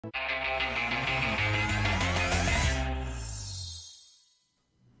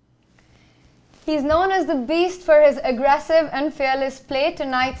He's known as the Beast for his aggressive and fearless play.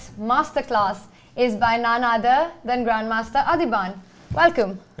 Tonight's Masterclass is by none other than Grandmaster Adhiban.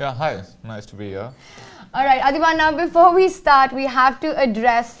 Welcome. Yeah, hi. Nice to be here. All right, Adhiban, now before we start, we have to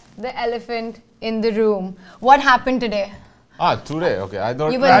address the elephant in the room. What happened today? Today, okay. I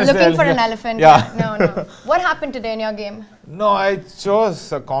thought you were looking for an elephant. Yeah. No. What happened today in your game? No, I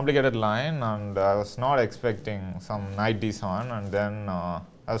chose a complicated line and I was not expecting some knight d7, and then I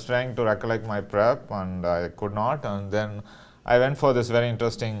was trying to recollect my prep and I could not, and then I went for this very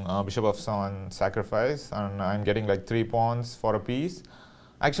interesting bishop of 7 sacrifice, and I'm getting like 3 pawns for a piece.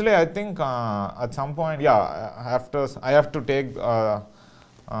 Actually, I think at some point, yeah, I have to take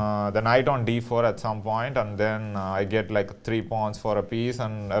the knight on d4 at some point, and then I get like 3 pawns for a piece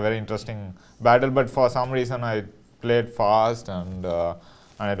and a very interesting battle. But for some reason, I played fast and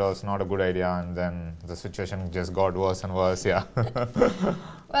it was not a good idea, and then the situation just got worse and worse. Yeah.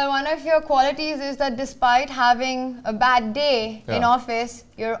 Well, one of your qualities is that despite having a bad day in office,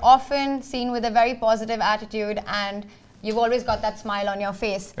 you're often seen with a very positive attitude, and you've always got that smile on your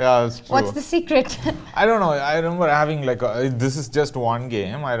face. Yeah, that's true. What's the secret? I don't know. I remember having like this is just one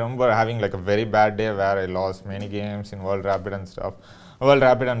game. I remember having like a very bad day where I lost many games in World Rapid and stuff, World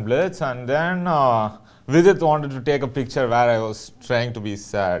Rapid and Blitz, and then Vidit wanted to take a picture where I was trying to be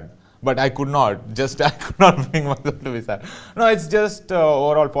sad, but I could not. I could not bring myself to be sad. No, it's just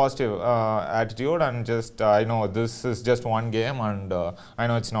overall positive attitude, and just I know this is just one game, and I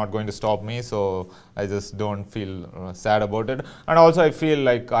know it's not going to stop me, so I just don't feel sad about it. And also I feel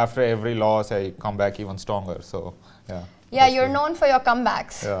like after every loss I come back even stronger. So yeah. Yeah, you're known for your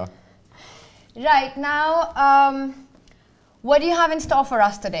comebacks. Yeah. Right, now, what do you have in store for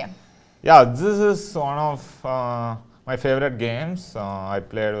us today? Yeah, this is one of my favorite games. I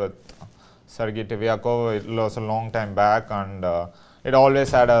played with Sergei Tivyakov. It was a long time back, and it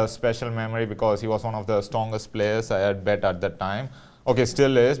always had a special memory because he was one of the strongest players I had bet at that time. Okay,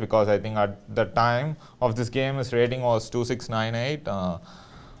 still is, because I think at the time of this game his rating was 2698,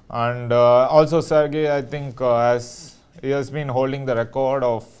 and also Sergei, I think he has been holding the record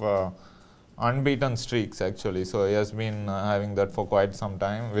of unbeaten streaks actually, so he has been having that for quite some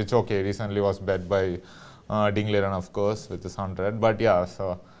time, which recently was bet by Dingliran, of course, with his 100. But yeah,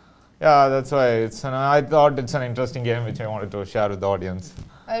 so yeah, that's why I thought it's an interesting game which I wanted to share with the audience.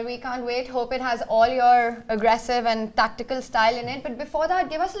 Well, we can't wait. Hope it has all your aggressive and tactical style in it. But before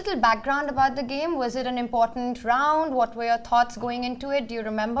that, give us a little background about the game. Was it an important round? What were your thoughts going into it? Do you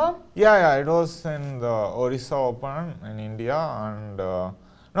remember? Yeah, it was in the Orissa Open in India, and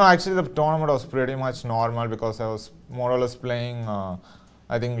no, actually the tournament was pretty much normal because I was more or less playing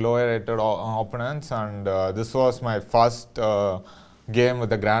I think lower rated opponents, and this was my first game with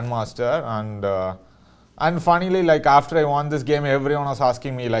the Grandmaster, and funnily, like after I won this game, everyone was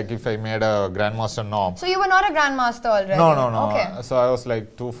asking me like if I made a Grandmaster norm. So you were not a Grandmaster already? No. Okay. So I was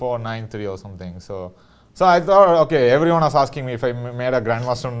like 2-4-9-3 or something. So I thought, everyone was asking me if I made a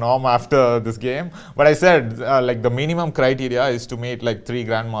Grandmaster norm after this game. But I said, like the minimum criteria is to meet like 3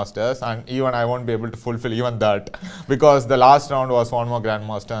 Grandmasters, and even I won't be able to fulfill even that because the last round was 1 more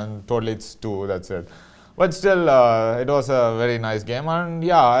Grandmaster and totally it's 2, that's it. But still, it was a very nice game, and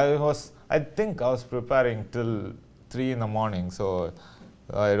yeah, I think I was preparing till 3 in the morning, so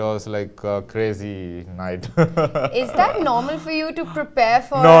it was like a crazy night. Is that normal for you to prepare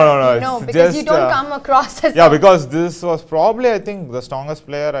for? No. No, because you don't come across as... Yeah, because this was probably, I think, the strongest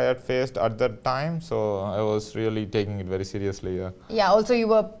player I had faced at that time. So I was really taking it very seriously. Yeah. Yeah, also you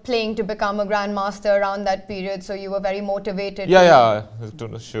were playing to become a Grandmaster around that period, so you were very motivated. Yeah,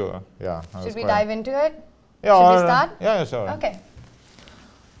 sure. Yeah. Should we dive into it? Yeah. Should we start? Yeah, sure. Okay.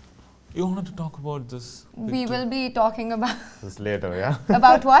 You wanted to talk about this? We will be talking about... this later, yeah?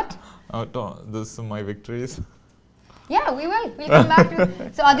 About what? This my victories. Yeah, we will. We'll come back to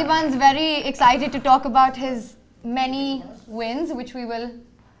it. So Adhiban's very excited to talk about his many wins, which we will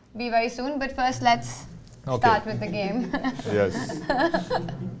be very soon. But first, let's start with the game. Yes.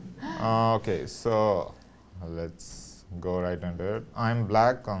 Okay, so let's go right into it. I'm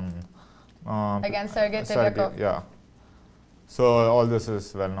black on... against Sergei Tivyakov. Yeah. So all this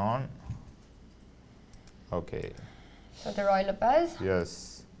is well known. Okay. So the Roy Lopez.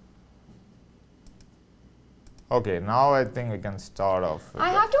 Yes. Okay, now I think we can start off. I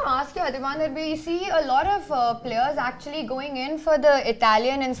have to ask you, Adhiban, that we see a lot of players actually going in for the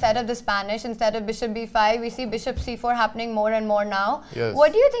Italian instead of the Spanish, instead of Bishop B5. We see Bishop C4 happening more and more now. Yes.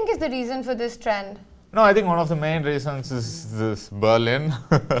 What do you think is the reason for this trend? No, I think one of the main reasons is this Berlin.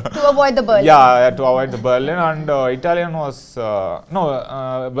 To avoid the Berlin. Yeah, to avoid the Berlin, and Berlin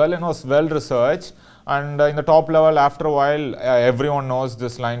was well researched, And in the top level, after a while, everyone knows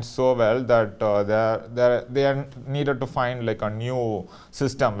this line so well that they are needed to find like a new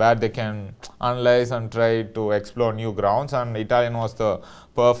system where they can analyze and try to explore new grounds. And Italian was the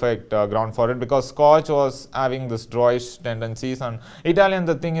perfect ground for it, because Scotch was having this drawish tendencies, and Italian,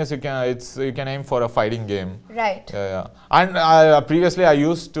 the thing is, you can aim for a fighting game. Right. Yeah. And previously I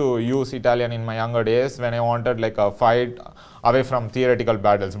used to use Italian in my younger days when I wanted like a fight away from theoretical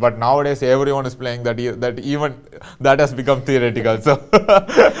battles, but nowadays everyone is playing that even that has become theoretical. So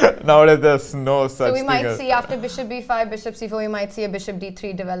nowadays there's no such thing. So we might see after bishop b5, bishop c4, we might see a bishop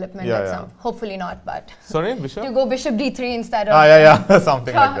d3 development at some. Hopefully not, but sorry, bishop? To go bishop d3 instead of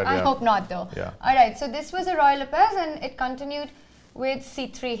something like that. I hope not though. Alright, so this was a royal repairs and it continued with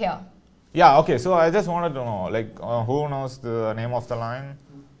c3 here. Yeah, okay, so I just wanted to know, like, who knows the name of the line?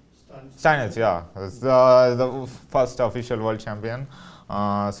 Steinitz, yeah, it's the first official world champion.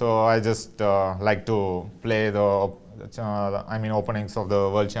 So I just like to play the openings of the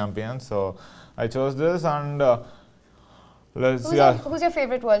world champion. So I chose this, and who's your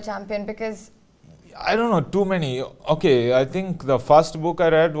favorite world champion? Because I don't know, too many. Okay, I think the first book I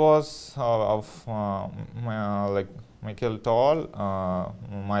read was of Michael Toll,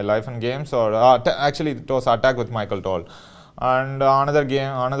 My Life and Games, or actually it was Attack with Michael Toll. And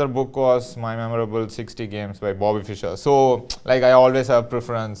another book was My Memorable 60 Games by Bobby Fischer. So, like, I always have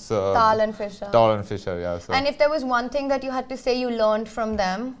preference. Toll and Fischer. Toll and Fischer, yeah. So. And if there was one thing that you had to say you learned from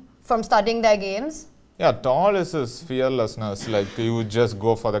them, from studying their games? Yeah, Toll is his fearlessness. Like, he would just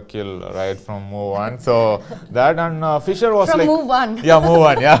go for the kill right from move one. So that, and Fischer was from move one. Yeah, move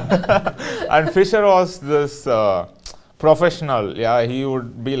one. Yeah. And Fischer was this professional. Yeah, he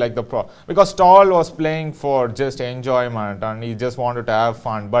would be like the because Toll was playing for just enjoyment and he just wanted to have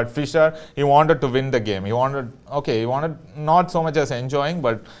fun. But Fischer, he wanted to win the game. He wanted not so much as enjoying,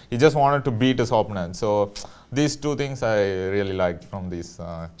 but he just wanted to beat his opponent. So these two things I really liked from these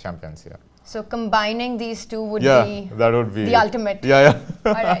champions here. So combining these two would be the ultimate. Yeah.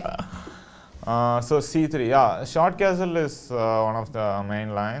 All right. So c3, yeah, short castle is one of the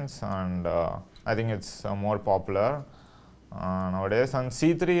main lines, and I think it's more popular nowadays. And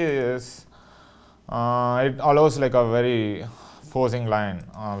c3 is it allows like a very forcing line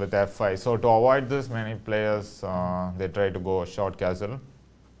with f5. So to avoid this, many players they try to go short castle.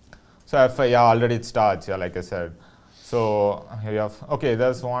 So f5, yeah, already it starts, yeah, like I said. So here you have,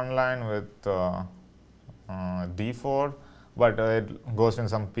 there's one line with d4, but it goes in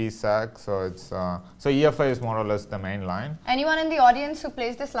some piece sack. So it's so e5 is more or less the main line. Anyone in the audience who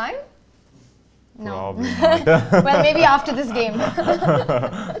plays this line? No. Probably not. Well, maybe after this game.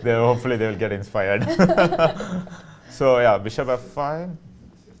 Hopefully they will get inspired. So yeah, bishop f5,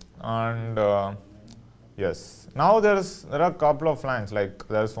 and yes. Now there are a couple of lines. Like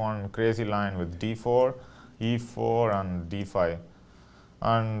there's one crazy line with d4, e4, and d5,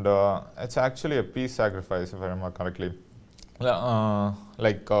 and it's actually a piece sacrifice if I remember correctly.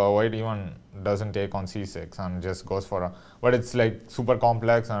 White even doesn't take on c6 and just goes for a, but it's like super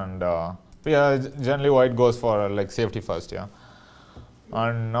complex, and yeah, generally white goes for like safety first, yeah.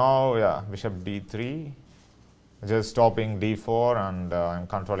 And now, yeah, bishop d3, just stopping d4, and I'm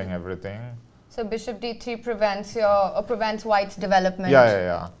controlling everything. So bishop d3 prevents white's development.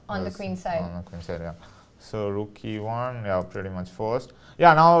 Yeah. On the queen side. On the queen side, yeah. So rook e1, yeah, pretty much forced.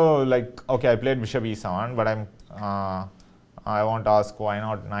 Yeah, now I played bishop e7, but I want to ask why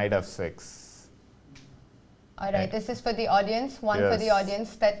not knight f6. All right, this is for the audience. For the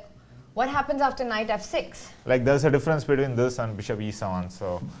audience, that what happens after knight f6? Like there's a difference between this and bishop e7,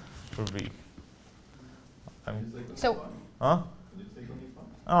 so it would be.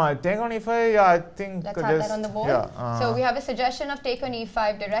 I take on e5, yeah, I think. Let's have that on the board. Yeah, so we have a suggestion of take on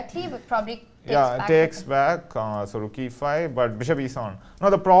e5 directly, but probably takes back. So rook e5, but bishop e7. No,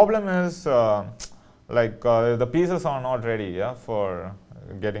 the problem is the pieces are not ready, yeah, for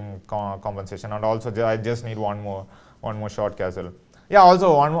getting compensation, and also I just need one more short castle. Yeah,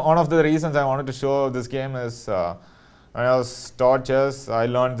 also one of the reasons I wanted to show this game is when I was taught chess, I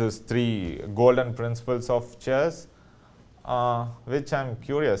learned these 3 golden principles of chess, which I'm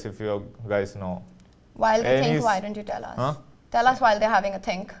curious if you guys know. While they think, why don't you tell us? Huh? Tell us while they're having a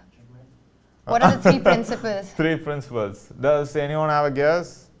think. What are the 3 principles? 3 principles. Does anyone have a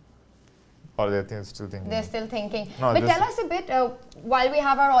guess? Or they're still thinking? They're still thinking. No, but tell us a bit, while we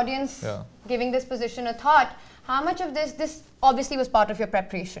have our audience giving this position a thought, how much of this obviously was part of your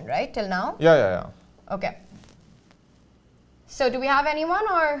preparation, right, till now? Yeah. Okay. So do we have anyone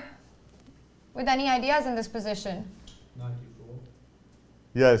or with any ideas in this position? 94.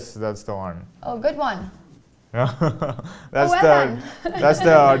 Yes, that's the one. Oh, good one. Yeah. Well that's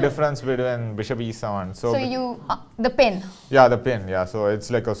the difference between bishop e7. So you the pin. Yeah, the pin. Yeah, so it's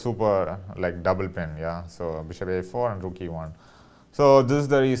like a super like double pin. Yeah, so bishop a4 and rook e1. So this is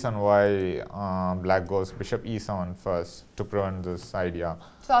the reason why black goes bishop e7 first to prevent this idea.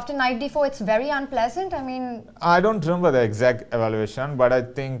 So after knight d4, it's very unpleasant. I mean, I don't remember the exact evaluation, but I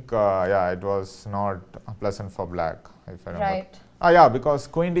think yeah, it was not pleasant for black, if I remember. Right. Yeah, because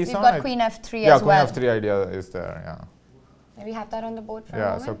queen d7. We've got queen f3 yeah, as well. queen f3 idea is there. Yeah. Maybe have that on the board for a Yeah,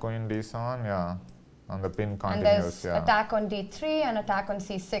 moment. so queen d7. Yeah, and the pin continues. And there's yeah. attack on d3 and attack on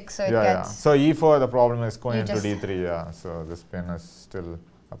c6. So it yeah, gets. yeah. So e4, the problem is queen into d3. Yeah, so this pin is still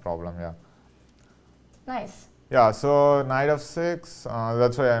a problem. Yeah. Nice. Yeah, so knight f6.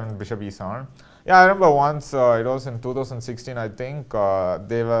 That's why I'm bishop e7. Yeah, I remember once it was in 2016. I think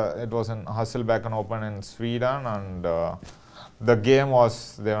it was in Hasselbecken Open in Sweden, and the game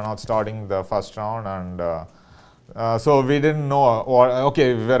was they were not starting the first round, and so we didn't know.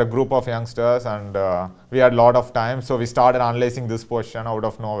 Okay, we were a group of youngsters, and we had a lot of time, so we started analyzing this position out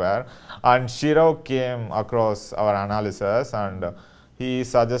of nowhere. And Shiro came across our analysis, and he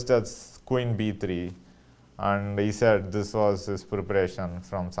suggested queen b3. And he said this was his preparation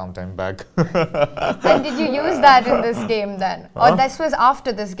from some time back. And did you use that in this game then? Or this was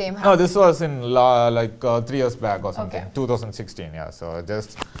after this game happened? No, this was in like 3 years back or something, Okay. 2016, yeah. So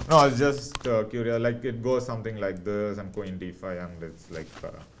just curious, like it goes something like this and queen d5 and it's like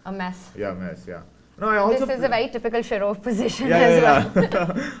a mess. Yeah, mess, yeah. No, I also this is a very typical Shirov position yeah, as yeah,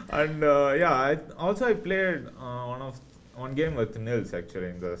 well. yeah. And yeah, I played one game with Nils actually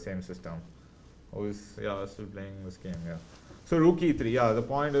in the same system. Who is still playing this game, yeah. So rook e3, yeah, the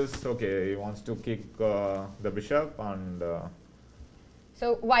point is, okay, he wants to kick the bishop and...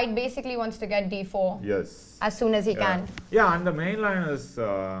 so white basically wants to get d4 yes. as soon as he can. Yeah, and the main line is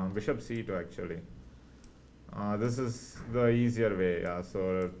bishop c2 actually. This is the easier way, yeah.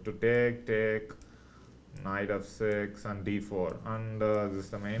 So to take, knight f6 and d4, and this is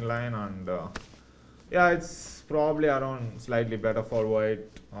the main line, and yeah, it's probably around slightly better for white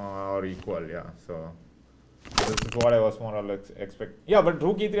or equal, yeah. So this is what I was more or less expecting. Yeah, but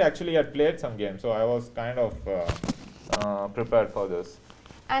rook e3 actually had played some games, so I was kind of prepared for this.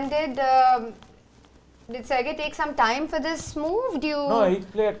 And did Sergey take some time for this move? No, he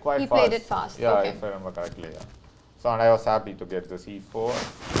played quite fast. He played it fast. Yeah, okay. if I remember correctly, yeah. So and I was happy to get this e4.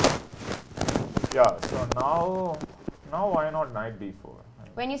 Yeah, so now why not knight d4?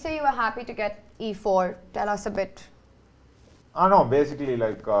 When you say you were happy to get e4, tell us a bit. No, basically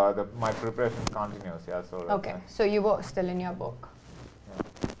like my preparation continues, yeah. So okay, so you were still in your book. Yeah.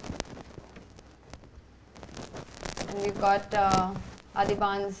 And we've got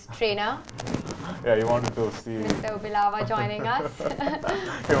Adhiban's trainer. Yeah, he wanted to see. Mr. Bilava joining us.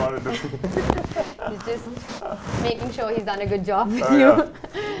 He wanted to see. He's just making sure he's done a good job with you.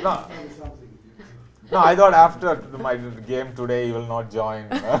 Yeah. No, I thought after my game today he will not join.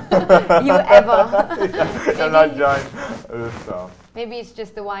 You ever. He will not join this. Maybe it's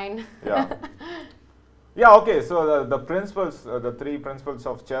just the wine. Yeah. Yeah, okay, so the principles, the 3 principles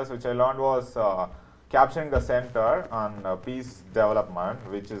of chess which I learned was capturing the center and piece development,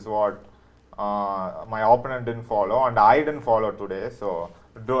 which is what my opponent didn't follow and I didn't follow today. So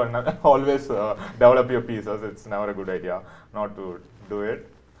always develop your pieces. It's never a good idea not to do it.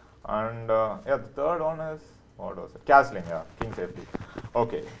 And yeah, the third one is, what was it? Castling, yeah, king safety.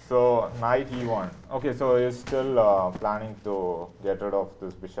 Okay, so knight e1. Okay, so he's still planning to get rid of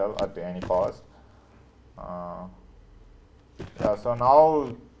this bishop at any cost. Yeah, so now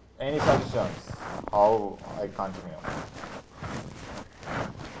any suggestions how I continue?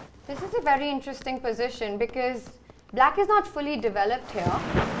 This is a very interesting position because black is not fully developed here.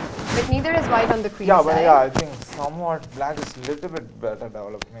 But neither is white on the queen side. But yeah, I think somewhat black is a little bit better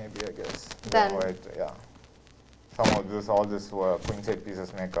developed, maybe, I guess. Then white, yeah. Some of all this queen side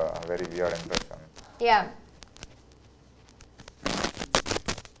pieces make a very weird impression. Yeah.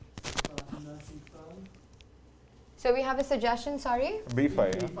 So we have a suggestion, sorry?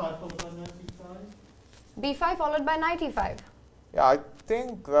 b5. b5 followed by knight e5. b5 followed by knight e5. Yeah, I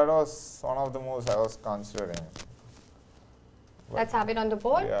think that was one of the moves I was considering. Let's have it on the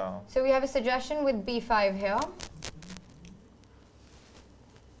board. Yeah. So we have a suggestion with b5 here.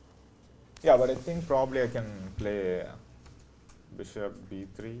 Yeah, but I think probably I can play bishop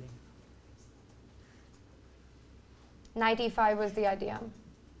b3. Knight e5 was the idea.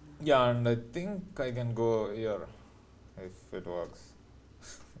 Yeah, and I think I can go here if it works.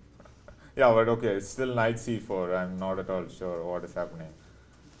 Yeah, but okay, it's still knight c4. I'm not at all sure what is happening.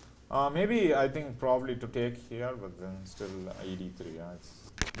 Maybe I think probably to take here, but then still ed3. Yeah,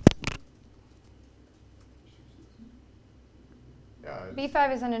 Yeah.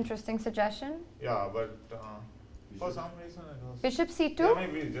 B5 is an interesting suggestion. Yeah, but for some reason it was. Bishop C2? Yeah,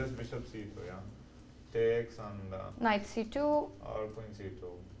 maybe just bishop C2, yeah. Takes and. Knight C2. Or queen C2.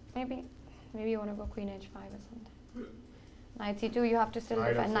 Maybe you want to go queen H5 or something. Knight C2, you have to still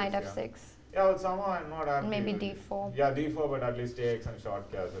defend knight F6. Yeah, but somehow I'm not happy. Maybe D4. Yeah, D4, but at least takes and short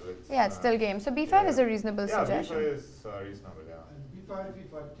castle. Yeah, it's still game. So B5 is a reasonable suggestion. Yeah, B5 is reasonable, yeah. And B5,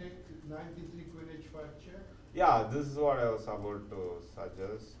 if I take knight D3, queen H5 check. Yeah, this is what I was about to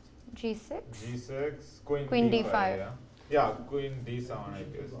suggest. G6. G6, queen D5. Yeah, queen D7, I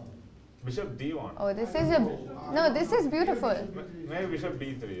guess. Bishop D1. Oh, this is this is beautiful. Maybe bishop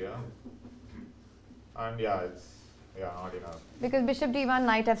D3, yeah. And yeah, it's not enough. Because bishop D1,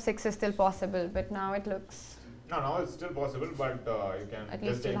 knight F6 is still possible, but now it looks. No, now it's still possible, but you can at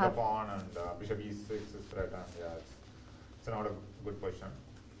just take the pawn and bishop E6 is threatened. Yeah, it's not a good position.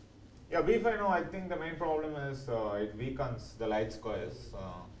 Yeah, B5 now I think the main problem is it weakens the light squares.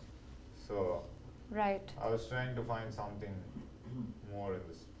 So right. I was trying to find something more in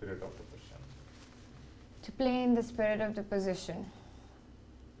the spirit of the position. To play in the spirit of the position.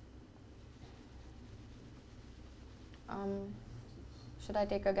 Should I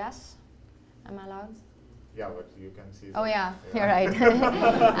take a guess? Am I allowed? Yeah, but you can see. Oh yeah, you're right.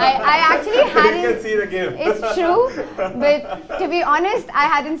 I actually hadn't. You can see the game. It's true, but to be honest, I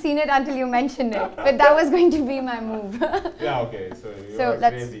hadn't seen it until you mentioned it. But that was going to be my move. Yeah, okay. So you are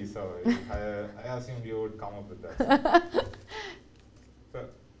crazy. So I assumed you would come up with that.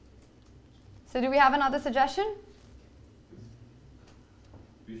 So do we have another suggestion?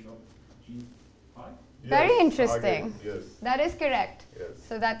 Bishop G5. Yes, very interesting. again, yes. That is correct. Yes.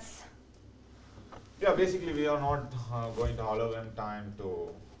 So that's. Yeah, basically we are not going to allow them time to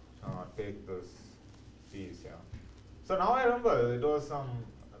take this piece. Yeah. So now I remember it was some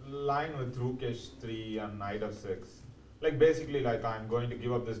line with rook h3 and knight f6. Like basically, like I'm going to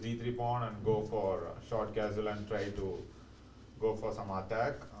give up this d3 pawn and go for short castle and try to go for some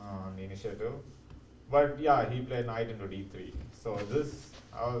attack on initiative. But yeah, he played knight into d3. So this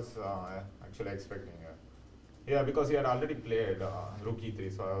I was actually expecting. Yeah, because he had already played rook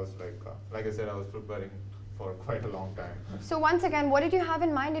e3, so I was like I said, I was preparing for quite a long time. So once again, what did you have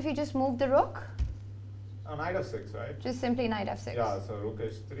in mind if you just moved the rook? Knight f6, right? Just simply knight f6. Yeah, so rook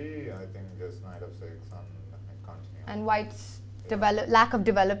h3, I think just knight f6 and I continue. And white's lack of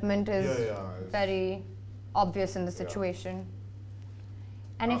development is very obvious in the situation.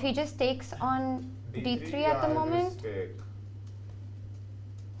 And if he just takes on d3 at the moment?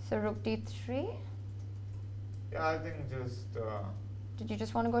 So rook d3? Yeah, I think just. Did you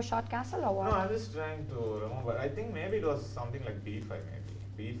just want to go short castle or what? No, I'm just trying to remember. I think maybe it was something like b5,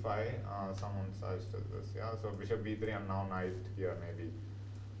 maybe. b5, someone suggested this. Yeah, so bishop b3 and now knight here, maybe.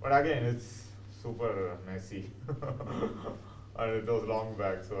 But again, it's super messy. And it was long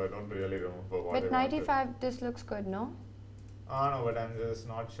back, so I don't really remember what. With knight e5, this looks good, no? No, but I'm just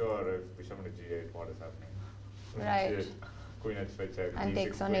not sure if bishop into g8, what is happening. Right. G8, queen h5 check, and g6,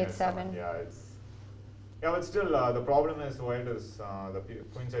 takes on queen h7. Yeah, it's. Yeah, but still, the problem is white is the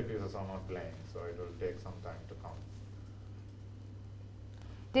queenside pieces are not playing, so it will take some time to come.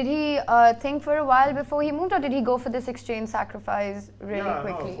 Did he think for a while before he moved, or did he go for this exchange sacrifice really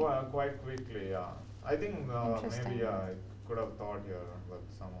quickly? No, quite quickly, yeah. I think maybe I could have thought here, but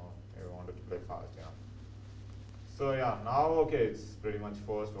somehow he wanted to play fast, yeah. So yeah, now okay, it's pretty much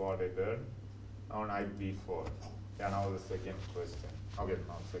forced what I did. Now knight b4. Yeah, now the second question. Okay,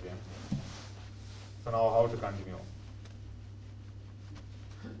 now second. So now how to continue?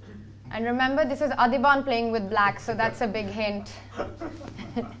 And remember, this is Adhiban playing with black, so that's a big hint.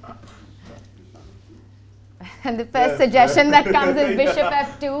 And the first suggestion that comes is bishop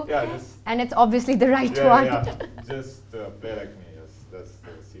f2, yeah, and it's obviously the right one. Yeah, just play like me, yes, that's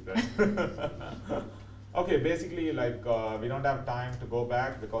the secret. Okay, basically like we don't have time to go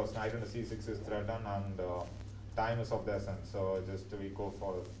back because knight into c6 is threatened and time is of the essence, so just we go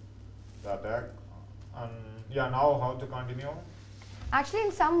for the attack. And yeah, now how to continue? Actually,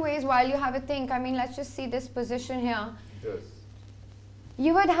 in some ways, while you have a think, I mean, let's just see this position here. Yes.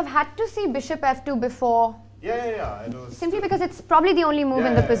 You would have had to see bishop f2 before. Yeah. It was simply because it's probably the only move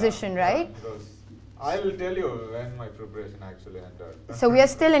in the position, right? I will tell you when my preparation actually entered. So we are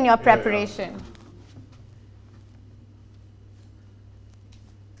still in your preparation. Yeah.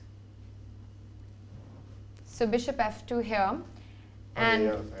 So bishop f2 here, and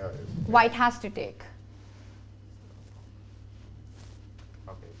yes. white has to take.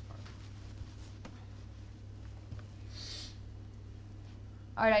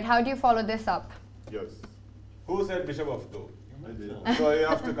 All right, how do you follow this up? Yes. Who said bishop of 2? So you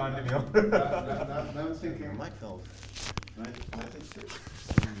have to continue. I'm thinking. Knight h6.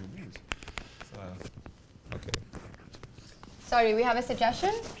 Okay. Sorry, we have a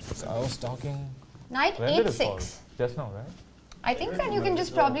suggestion. So I was talking. Knight When did it fall? h6. Just now, right? I think then you can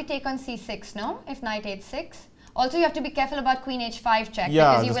just probably take on c6, no? If knight h6. Also, you have to be careful about queen h5 check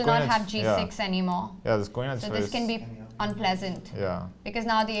because you will not have g6 anymore. Yeah, this queen h5. So this can be unpleasant. Yeah. Because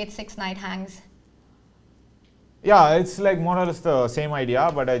now the h6 knight hangs. Yeah, it's like more or less the same idea,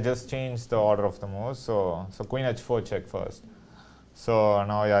 but I just changed the order of the moves. So queen h4 check first. So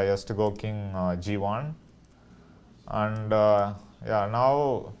now yeah, he has to go king g1, and yeah,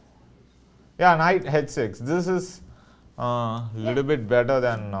 now yeah, knight h6. This is little bit better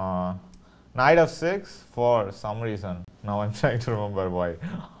than knight f6 for some reason. Now I'm trying to remember why.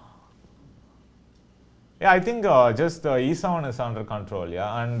 Yeah, I think just e7 is under control.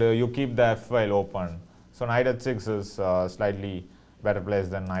 Yeah, and you keep the f file open. So knight h6 is slightly better place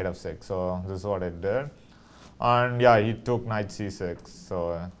than knight f6. So this is what it did. And yeah, he took knight c6.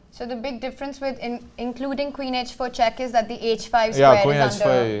 So the big difference with including queen h4 check is that the h5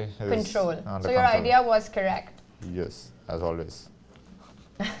 square is under control. So your idea was correct. Yes, as always.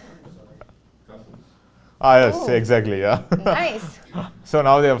 Yes, ooh, exactly, yeah. Nice. So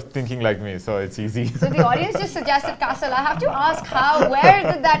now they are thinking like me, so it's easy. So the audience just suggested castle. I have to ask where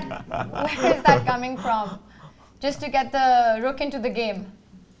is that coming from? Just to get the rook into the game.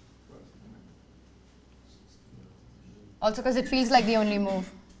 Also because it feels like the only move.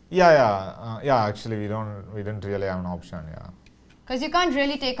 Yeah, actually we didn't really have an option, yeah. Because you can't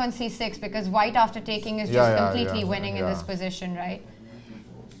really take on c6 because white after taking is just completely winning in this position, right?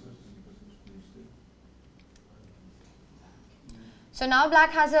 So now black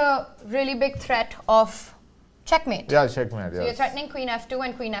has a really big threat of checkmate. Yeah, checkmate, So you're threatening queen f2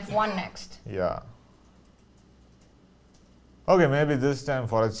 and queen f1 next. Yeah. Okay, maybe this time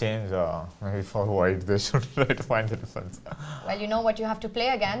for a change, maybe for white they should try to find the defense. Well, you know what you have to play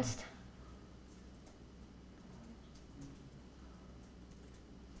against.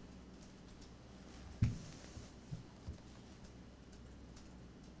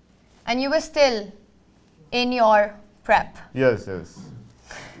 And you were still in your prep. Yes.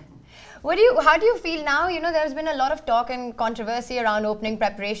 How do you feel now? You know, there's been a lot of talk and controversy around opening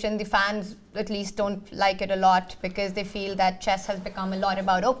preparation. The fans, at least, don't like it a lot because they feel that chess has become a lot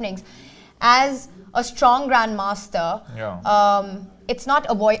about openings. As a strong grandmaster, it's not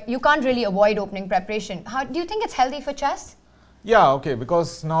you can't really avoid opening preparation. How do you think it's healthy for chess? Yeah, okay,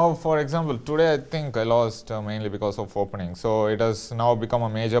 because now, for example, today I think I lost mainly because of opening. So it has now become a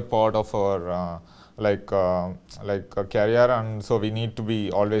major part of our a career, and so we need to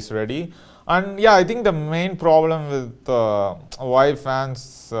be always ready. And yeah, I think the main problem with why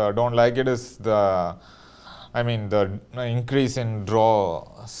fans don't like it is the increase in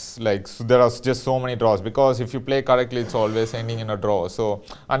draws. Like, so there are just so many draws, because if you play correctly, it's always ending in a draw. So,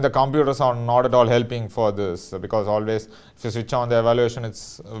 and the computers are not at all helping for this, because always if you switch on the evaluation,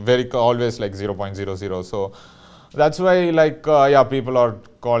 it's always like 0.00. So that's why people are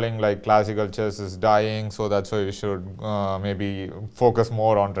calling like classical chess is dying. So that's why we should maybe focus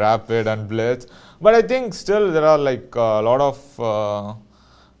more on rapid and blitz. But I think still there are like a lot of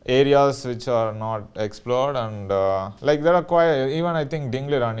areas which are not explored, and there are quite, even I think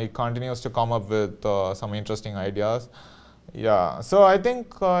Dingliran, he continues to come up with some interesting ideas. Yeah, so I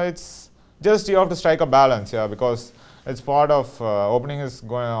think it's just you have to strike a balance, because it's part of opening is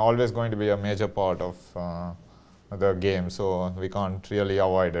always going to be a major part of the game, so we can't really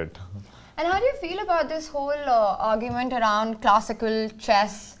avoid it. And how do you feel about this whole argument around classical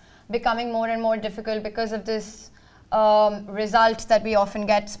chess becoming more and more difficult because of this result that we often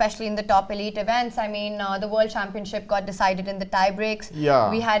get, especially in the top elite events? I mean, the World Championship got decided in the tie breaks. Yeah.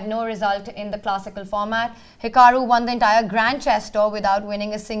 We had no result in the classical format. Hikaru won the entire Grand Chess Tour without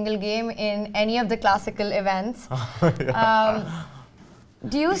winning a single game in any of the classical events.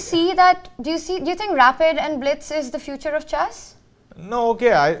 Do you see that? Do you think rapid and blitz is the future of chess? No,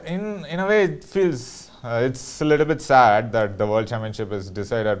 okay. In a way, it feels it's a little bit sad that the World Championship is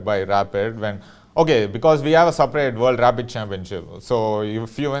decided by rapid when. Okay, because we have a separate World Rapid Championship. So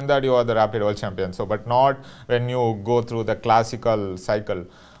if you win that, you are the Rapid World Champion. So, but not when you go through the classical cycle.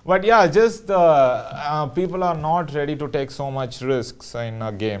 But yeah, just people are not ready to take so much risks in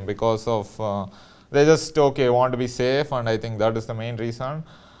a game because of they just want to be safe, and I think that is the main reason.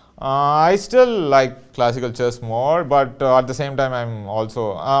 I still like classical chess more, but at the same time, I'm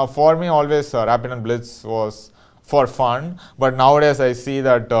also for me always rapid and blitz was for fun. But nowadays I see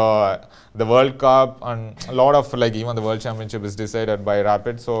that the World Cup and a lot of even the World Championship is decided by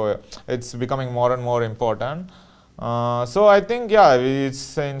rapid, so it's becoming more and more important. So I think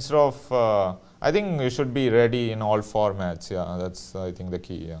it's instead of I think you should be ready in all formats. Yeah, that's I think the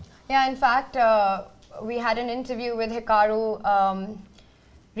key. Yeah. Yeah, in fact, we had an interview with Hikaru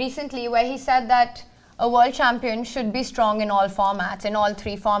recently where he said that a world champion should be strong in all formats, in all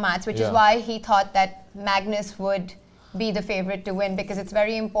 3 formats, which is why he thought that Magnus would be the favorite to win, because it's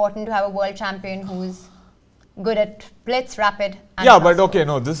very important to have a world champion who's good at blitz, rapid, and yeah, but okay,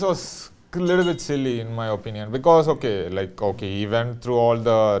 no, this was a little bit silly in my opinion, because he went through all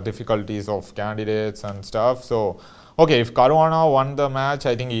the difficulties of candidates and stuff. So okay, if Caruana won the match,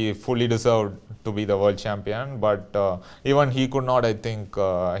 I think he fully deserved to be the world champion, but even he could not. I think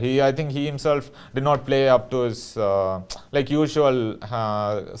he himself did not play up to his usual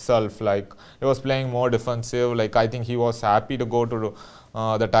self. Like he was playing more defensive. Like I think he was happy to go to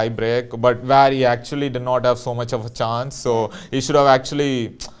the tie break, but where he actually did not have so much of a chance. So he should have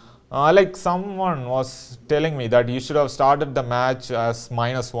actually. Like someone was telling me that he should have started the match as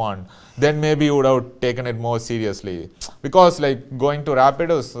 -1, then maybe he would have taken it more seriously, because like going to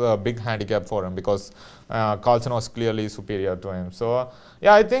rapid was a big handicap for him, because Carlsen was clearly superior to him. So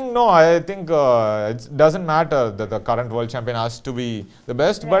yeah, I think it doesn't matter that the current world champion has to be the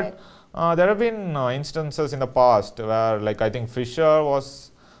best, right. But there have been instances in the past where like I think Fischer was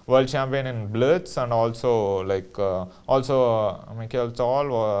world champion in blitz, and also like Michael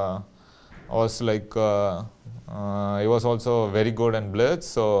Zoll was like he was also very good in blitz.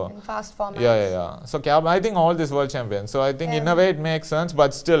 So in fast formats. Yeah. So I think all these world champions. So I think in a way it makes sense,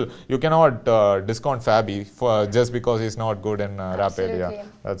 but still you cannot discount Fabi for just because he's not good in rapid. Yeah,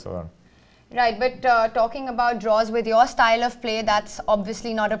 that's all. Right, but talking about draws with your style of play, that's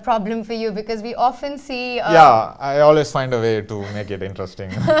obviously not a problem for you, because we often see... yeah, I always find a way to make it interesting.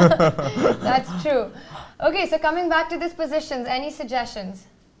 That's true. Okay, so coming back to these positions, any suggestions?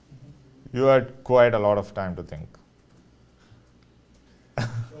 You had quite a lot of time to think. Let's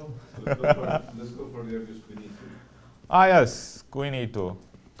go for the obvious Queen E2. Yes, Queen E2.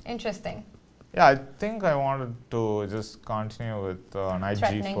 Interesting. Yeah, I think I wanted to just continue with Knight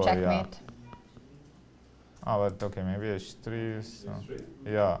Threatening G4. checkmate. But okay, maybe H3 is...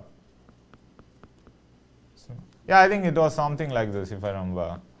 yeah. So, yeah, I think it was something like this, if I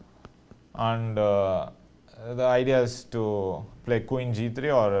remember. And the idea is to play Queen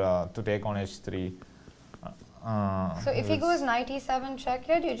G3 or to take on H3. So if he goes Knight E7 check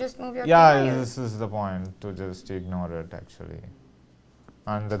here, you just move your yeah, king. This is the point, to just ignore it actually.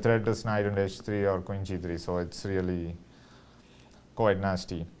 And the threat is Knight and H3 or Queen G3, so it's really quite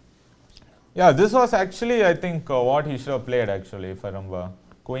nasty. Yeah, this was actually, I think, what he should have played actually, if I remember.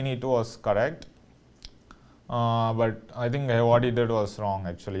 Queen E2 was correct, but I think what he did was wrong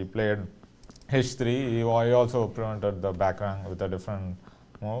actually. He played H3, he also prevented the back rank with a different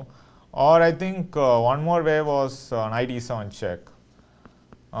move. Or I think one more way was Knight E7 check,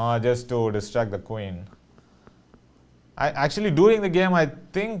 just to distract the queen. Actually, during the game, I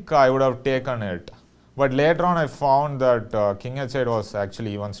think I would have taken it. But later on, I found that King H8 was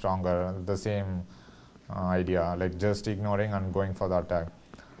actually even stronger. The same idea, like just ignoring and going for the attack.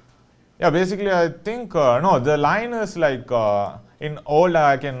 Yeah, basically, I think, no, the line is like, in old,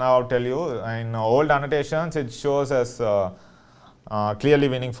 I can now tell you, in old annotations, it shows as clearly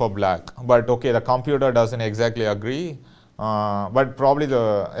winning for black. But okay, the computer doesn't exactly agree. But probably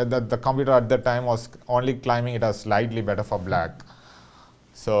the computer at that time was only claiming it as slightly better for black.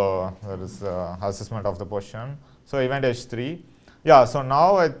 So that is the assessment of the position. So event H3. Yeah, so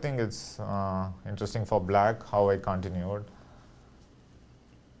now I think it's interesting for black how I continued.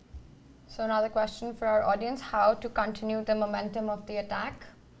 So another question for our audience, how to continue the momentum of the attack?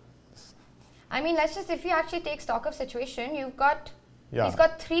 I mean, let's just, if you actually take stock of situation, you've got, he's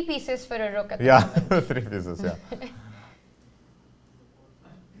got 3 pieces for a rook at the moment. 3 pieces, yeah.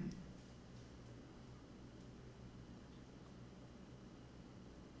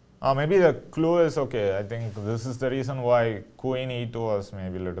 Maybe the clue is okay. I think this is the reason why Queen E2 was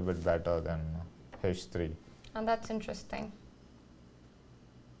maybe a little bit better than H3. And that's interesting.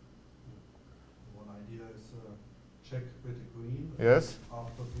 One idea is check with the queen. Yes.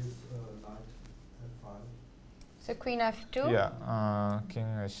 After this, knight F5. So Queen F2? Yeah, King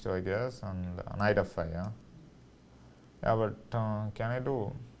H2 I guess, and Knight F5, yeah. Yeah, but can I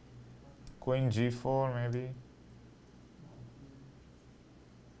do Queen G4 maybe?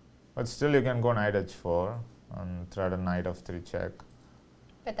 But still you can go Knight H4 and threaten Knight F3 check.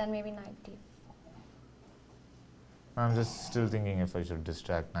 But then maybe Knight D4. I'm just still thinking if I should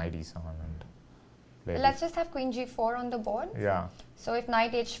distract Knight E7 and play Let's just have Queen G4 on the board. Yeah. So if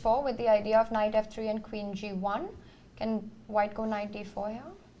Knight H4 with the idea of Knight F3 and Queen G1, can White go Knight D4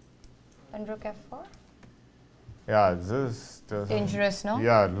 here? And Rook F4? Yeah, this doesn't. Dangerous, no?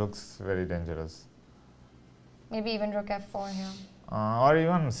 Yeah, it looks very dangerous. Maybe even rook f4 here. Or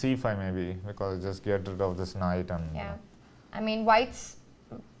even c5 maybe, because just get rid of this knight and. Yeah. I mean, white's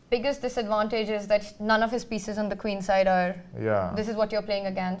biggest disadvantage is that none of his pieces on the queen side are. Yeah. This is what you're playing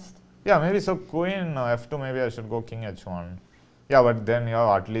against. Yeah, maybe so queen f2, maybe I should go king h1. Yeah, but then you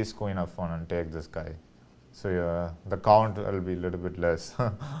have at least queen f1 and take this guy. So yeah, the count will be a little bit less.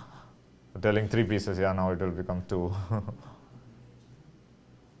 Telling 3 pieces, yeah, now it will become 2.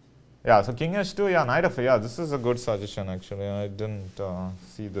 Yeah, so king h2, yeah, knight f4, yeah, this is a good suggestion actually. I didn't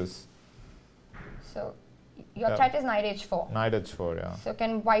see this. So your threat is knight h4. Knight h4, yeah. So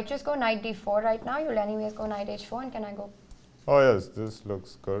can white just go knight d4 right now? You'll anyways go knight h4, and can I go Oh yes, this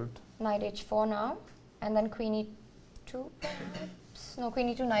looks good. knight h4 now, and then queen e2 perhaps? No,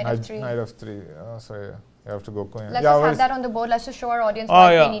 queen e2, knight f3. Knight f3, so yeah, you have to go queen. Let's yeah, just have that on the board. Let's just show our audience Oh,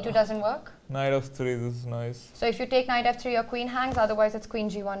 why yeah. queen e2 doesn't work. Knight f3, this is nice. So if you take knight f3, your queen hangs, otherwise it's queen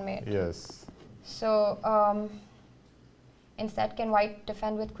g1 mate. Yes. So instead, can white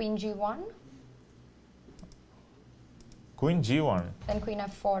defend with queen g1? Queen g1. Then queen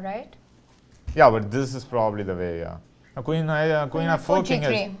f4, right? Yeah, but this is probably the way, yeah. Queen f4, f4, king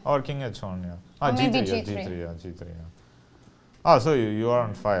G3. h, or king h1, yeah. Or maybe G3, yeah, G3. G3, yeah, G3, yeah. Ah, so you are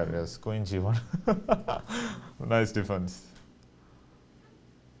on fire, yes, queen g1. Nice defense.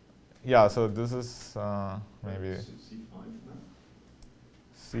 Yeah, so this is maybe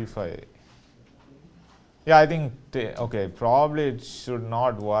c5. Yeah, I think, okay, probably it should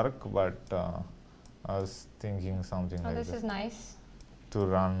not work, but I was thinking something Oh, like this this. is nice. To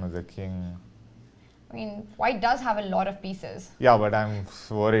run with the king. I mean, white does have a lot of pieces. Yeah, but I'm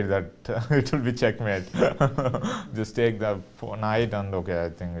worried that it will be checkmate. Just take the knight and okay, I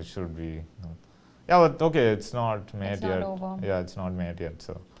think it should be. Yeah, but okay, it's not mate It's yet. not over. Yeah, it's not mate yet,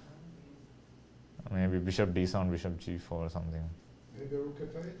 so maybe bishop d7, bishop g4 or something. Maybe rook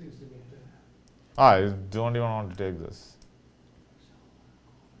f8 is the good thing. I don't even want to take this.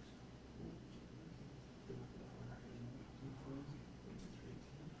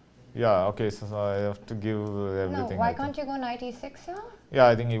 Yeah, okay, so I have to give everything. No, why can't you go knight e6 here? Yeah,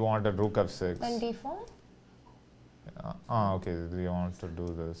 I think he wanted rook f6. Then d4? Okay, you want to do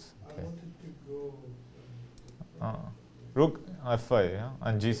this. I Okay. wanted to go. Rook f5, yeah,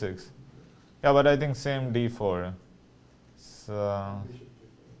 and g6. Yeah, but I think same d4. So,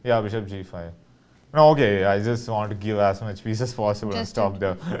 yeah, bishop g5. No, okay, I just want to give as much piece as possible and Just stop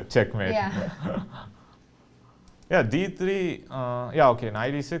the checkmate. Yeah. Yeah, d3, yeah, okay,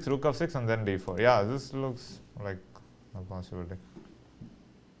 knight e6, rook f6, and then d4. Yeah, this looks like a possibility.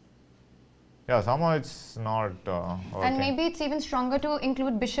 Yeah, somehow it's not working. And maybe it's even stronger to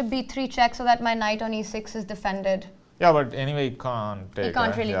include bishop b3 check so that my knight on e6 is defended. Yeah, but anyway, you can't take.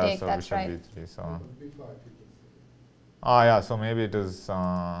 can't right? really yeah, take, so that's bishop right. b3, so. B5 you can say. Yeah, so maybe it is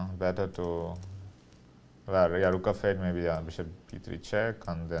better to, yeah, rook f8, maybe, yeah, bishop b3 check,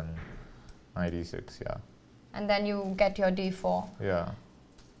 and then knight e6, yeah. And then you get your d4. Yeah.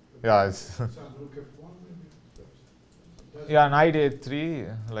 Yeah, it's Some rook f1 maybe. yeah, knight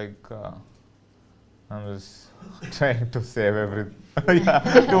a3, like, I'm just trying to save everything. Yeah,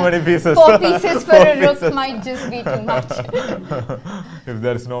 too many pieces. 4 pieces for Four a rook pieces. might just be too much. If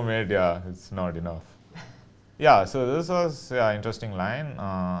there's no mate, yeah, it's not enough. Yeah, so this was, yeah, interesting line.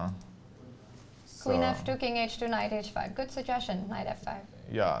 Queen So, f2, king h2, knight h5. Good suggestion, knight f5.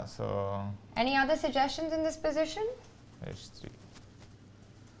 yeah, so Any other suggestions in this position? h3.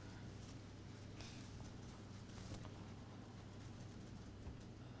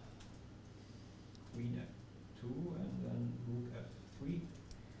 Queen f2 and then rook f3.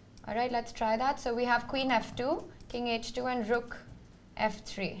 All right, let's try that. So we have queen f2, king h2, and rook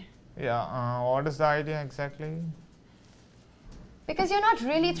f3. Yeah, what is the idea exactly? Because you're not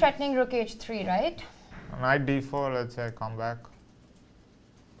really threatening rook h3, right? Knight d4, let's say, come back.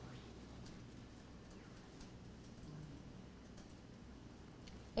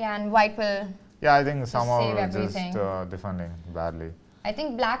 Yeah, and white will. Yeah, I think somehow save we're just everything. defending badly. I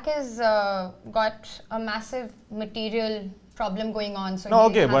think black has got a massive material problem going on. So No,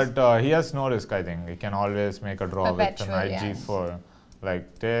 he okay, has but he has no risk, I think. He can always make a draw with the Perpetual, knight yes. g4,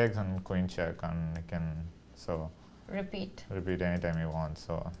 like takes and queen check, and he can repeat. repeat anytime he wants.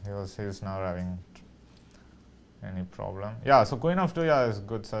 So he's now having any problem. Yeah, so queen f2, yeah, is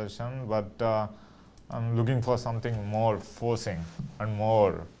good suggestion, but I'm looking for something more forcing and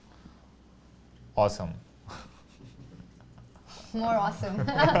more awesome. More awesome. No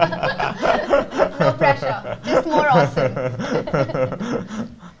pressure, just more awesome.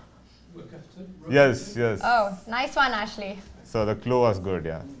 Rook f2. Yes, yes. Oh, nice one, Ashley. So the clue was good,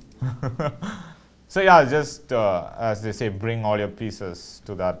 yeah. So yeah, just as they say, bring all your pieces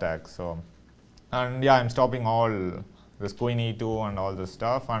to the attack. So, and yeah, I'm stopping all this queen e2 and all this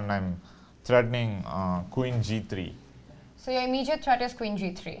stuff, and I'm threatening queen g3. So your immediate threat is queen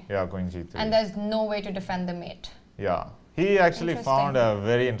g3. Yeah, queen g3. And there's no way to defend the mate. Yeah, he actually found a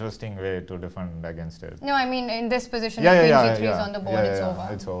very interesting way to defend against it. No, I mean in this position, if queen g3 is on the board, it's over.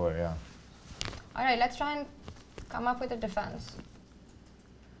 It's over, yeah. All right, let's try and come up with a defense.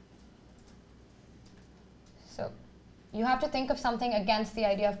 So you have to think of something against the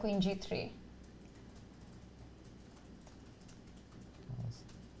idea of queen g3.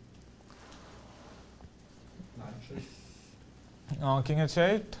 King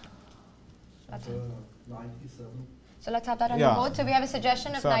h8. That's 97. So let's have that on the board. So we have a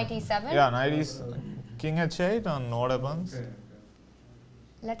suggestion of knight e7. Yeah, knight is king h8 and no weapons. Okay.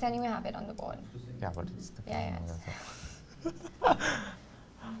 Let's anyway have it on the board. Yeah, but it's the Yeah,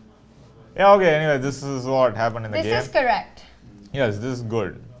 yeah, okay, anyway, this is what happened in the game. This is correct. Yes, this is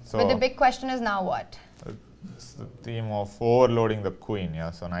good. So But the big question is now what? it's the theme of overloading the queen, yeah.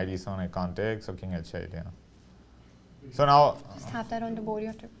 So knight e7 I can't take, so king h8, yeah. So now Just have that on the board. You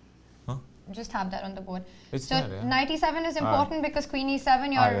have to just have that on the board. It's so there, yeah. knight e7 is important because queen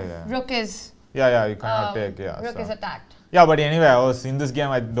e7, your rook is you cannot take, rook is attacked. Yeah, but anyway, I was in this game.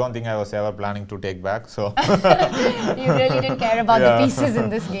 I don't think I was ever planning to take back. So you really didn't care about the pieces in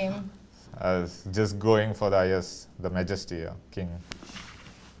this game. I was just going for the majesty, king.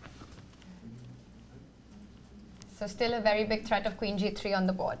 So still a very big threat of queen g3 on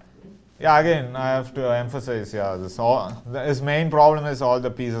the board. Yeah, again, I have to emphasize, his main problem is all the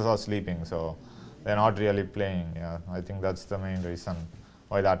pieces are sleeping, so they're not really playing. Yeah, I think that's the main reason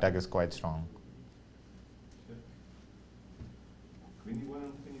why the attack is quite strong. Queen e1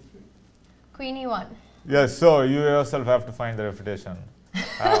 and queen e3. Queen e1. Yes, so you yourself have to find the refutation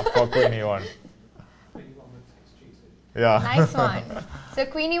for queen e1. Queen e1 with h6. Yeah. Nice one. So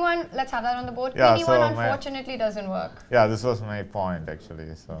queen e1, let's have that on the board. Yeah, Queen e1 unfortunately doesn't work. Yeah, this was my point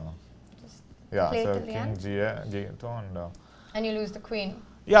actually. So yeah, play so till the end. king g2 And you lose the queen.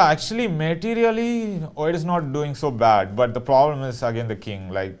 yeah, actually materially it is not doing so bad, but the problem is again the king.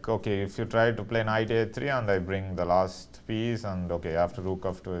 Like, okay, if you try to play knight a3 and I bring the last piece, and okay, after rook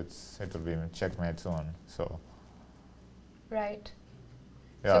f2 it will be checkmate soon. So right.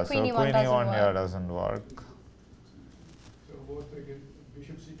 yeah, so queen e1 doesn't work. Yeah, doesn't work. So what again?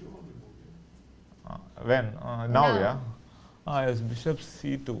 Bishop c2 on the board. When now, yeah. Yes, bishop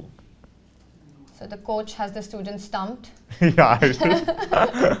c2. So the coach has the student stumped. Yeah,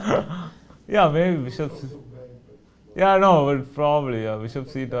 yeah, maybe bishop. Yeah, no, but probably bishop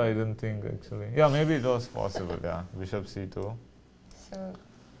c2. I didn't think actually. Yeah, maybe it was possible. Yeah, bishop c2. So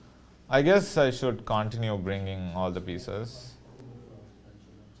I guess I should continue bringing all the pieces.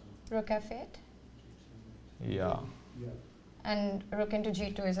 rook f8. Yeah. And rook into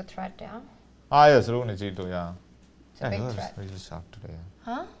g2 is a threat, yeah? Yes, rook into g2. Yeah. It's a big yours threat. is really sharp today.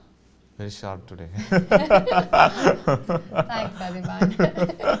 Huh? Very sharp today. Thanks,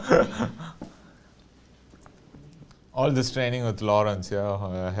 Adhiban. All this training with Lawrence,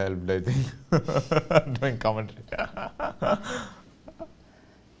 helped, I think, doing commentary.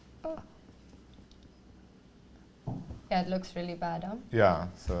 Yeah, it looks really bad, huh? Yeah,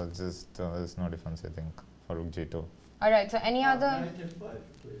 so just there's no defense, I think, for rook g2. All right, so any other... Knight f5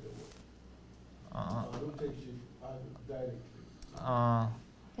 played over. Rook takes g5 directly.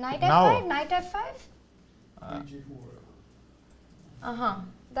 Knight now- f5? Knight f5? G4. Uh-huh.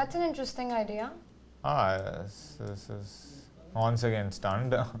 That's an interesting idea. Yes, this is once again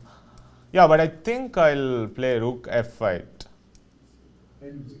stunned. Yeah, but I think I'll play rook f5.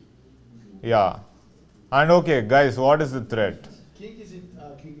 And Yeah. And okay, guys, what is the threat? king is in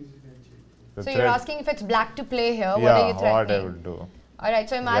h8. The So you're asking if it's black to play here, what are you threatening? what I would do. All right,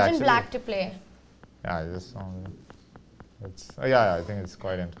 so imagine actually- black to play. Yeah, I just it's yeah, I think it's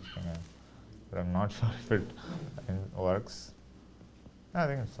quite interesting. Yeah. But I'm not sure if it works. I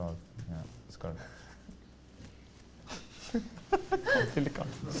think it's all. Yeah, it's good. Really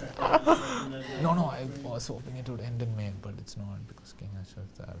confused. No, I was hoping it would end in mate, but it's not because king has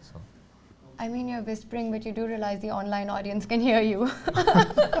shut there. So I mean, you're whispering, but you do realize the online audience can hear you.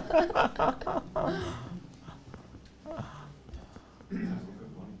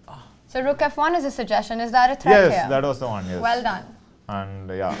 So rook f1 is a suggestion. Is that a threat here? yes, that was the one. Yes. Well done. And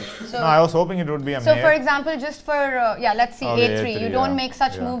yeah, So- no, I was hoping it would be a So mate. for example, just for, let's see, Okay, a3. You A3, don't yeah. make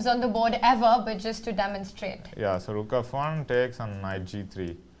such Yeah. moves on the board ever, but just to demonstrate. Yeah, so rook f1 takes and knight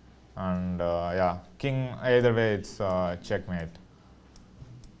g3, and yeah, king either way it's checkmate.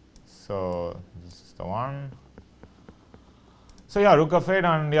 So this is the one. So yeah, rook f8,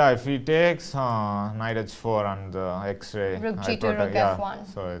 and yeah, if he takes knight h4 and x-ray, Rook g2, rook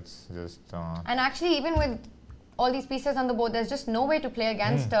f1. So it's just. And actually, even with all these pieces on the board, there's just no way to play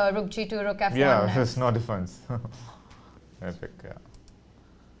against rook g2, rook f1. Yeah, there's no defense. Epic, yeah.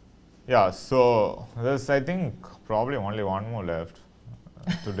 Yeah, so there's, I think, probably only one more left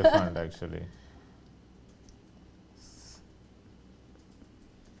to defend actually.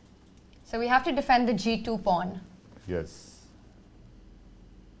 So we have to defend the g2 pawn. Yes.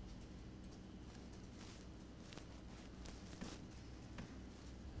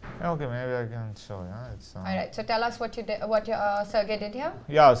 Okay, maybe I can show. Yeah, it's. All right. So tell us what you did, what your Sergey did here.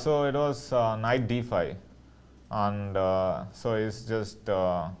 Yeah, so it was knight d5, and so he's just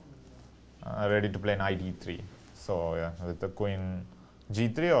ready to play knight e3. So yeah, with the queen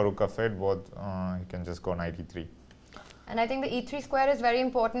g3 or rook f8, both you can just go knight e3. And I think the e3 square is very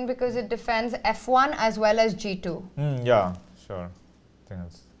important because it defends f1 as well as g2. Yeah, sure. I think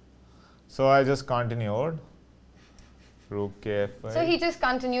it's so I just continued. Rook f5. So he just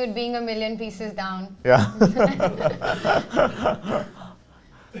continued being a million pieces down. Yeah.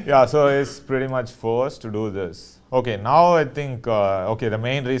 Yeah, so it's pretty much forced to do this. Okay, now I think, okay, the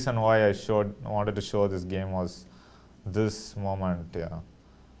main reason why I wanted to show this game was this moment, yeah,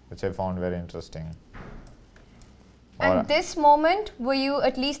 which I found very interesting. And this moment, were you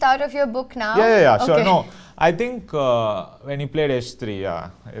at least out of your book now? Yeah, okay. sure. No, I think when he played h3,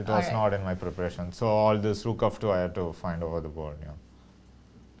 yeah, it was right. not in my preparation. So all this rook f2 I had to find over the board, yeah.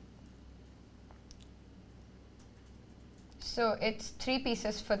 So it's 3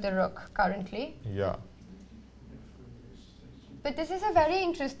 pieces for the rook currently. Yeah. But this is a very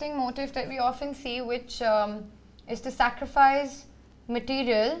interesting motif that we often see, which is to sacrifice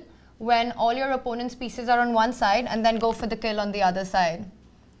material when all your opponent's pieces are on one side and then go for the kill on the other side.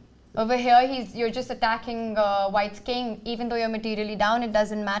 Over here, you're just attacking White's king. Even though you're materially down, it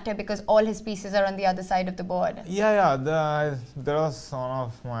doesn't matter because all his pieces are on the other side of the board. Yeah. There was one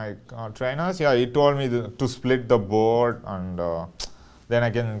of my trainers. Yeah, he told me to split the board, and then I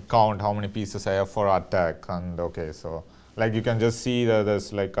can count how many pieces I have for attack. And okay, so like you can just see that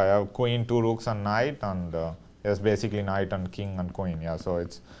there's like I have queen, 2 rooks, and knight, and there's basically knight and king and queen. Yeah, so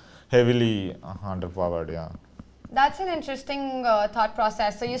it's heavily underpowered. Yeah. That's an interesting thought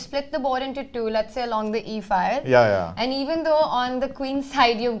process. So you split the board into 2, let's say along the e file. Yeah. And even though on the queen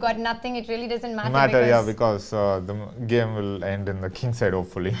side you've got nothing, it really doesn't matter. Because the game will end in the king side,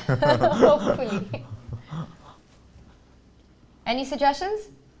 hopefully. Hopefully. Any suggestions?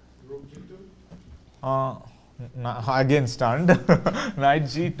 Rook g2. Again stunned. Knight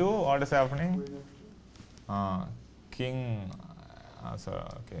g2. What is happening? King. So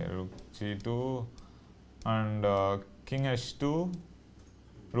okay, rook g2. And king h2,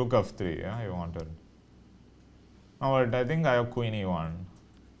 rook f3, yeah, you wanted. No, but I think I have queen e1.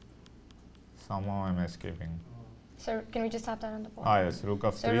 Somehow I'm escaping. So can we just have that on the board? Yes, rook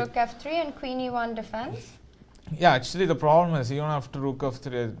f3. So rook f3 and queen e1 defense? Yeah, actually the problem is even after rook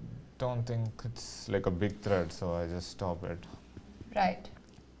f3, I don't think it's like a big threat, so I just stop it. Right.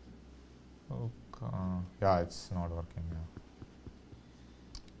 Rook, yeah, it's not working, yeah.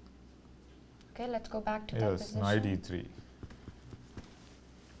 Okay, let's go back to that position. Yes, knight e3.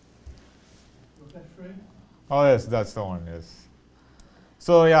 Rook f3. Oh yes, that's the one, yes.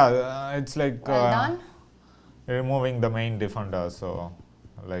 So yeah, it's like Well done. removing the main defender, so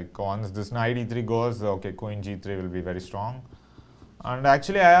like once this knight e3 goes, okay, queen g3 will be very strong. And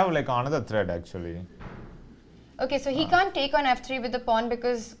actually I have like another threat actually. Okay, so he can't take on f3 with the pawn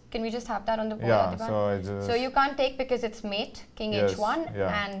because, can we just have that on the board? Yeah, Adhiban? So you can't take because it's mate, king Yes, h1,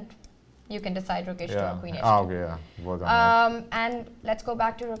 yeah. and you can decide rook h2 Yeah. or queen h2. Okay, yeah. Both are And let's go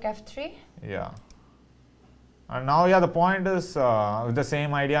back to rook f3. yeah. And now, yeah, the point is with the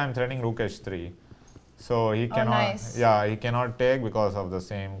same idea, I'm threatening rook h3. So he cannot, nice. yeah, he cannot take because of the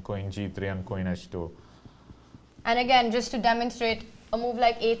same queen g3 and queen h2. And again, just to demonstrate, a move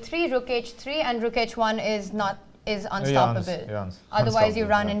like a3, rook h3, and rook h1 is unstoppable. Yeah, Otherwise, you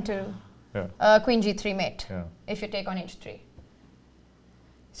run unstoppable, into queen g3 mate yeah. if you take on h3.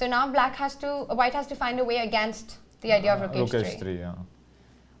 So now White has to find a way against the idea of rook h3. Rook h3, yeah.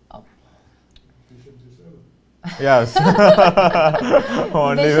 Oh. Bishop d7. Yes.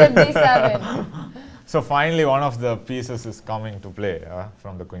 Bishop d7. So finally, one of the pieces is coming to play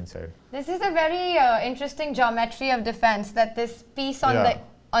from the queen side. This is a very interesting geometry of defense, that this piece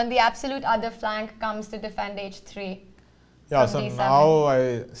on the absolute other flank comes to defend h3. Yeah, so d7. now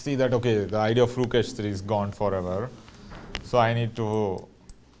I see that, okay, the idea of rook h3 is gone forever. So I need to...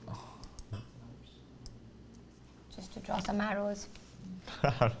 Just to draw some arrows.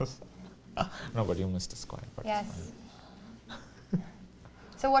 No, but you missed a square. But Yes.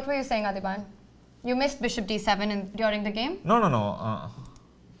 So what were you saying, Adhiban? You missed bishop d7 during the game? No.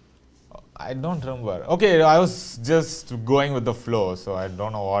 I don't remember. Okay, I was just going with the flow, so I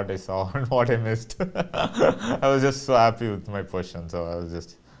don't know what I saw and what I missed. I was just so happy with my position, so I was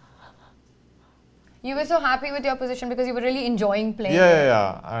just... You were so happy with your position because you were really enjoying playing.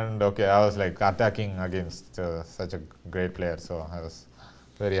 Yeah. And okay, I was like attacking against such a great player, so I was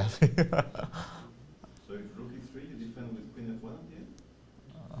very happy. So if rook e3, you defend with queen f1 at the end?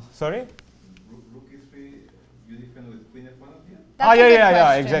 Sorry? Rook e3, you defend with queen f1 at the end? That's a good yeah,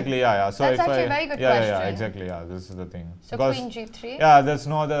 question. exactly, yeah. So That's if actually I, a very good yeah, question. exactly, yeah. This is the thing. So Because, queen g3? yeah, there's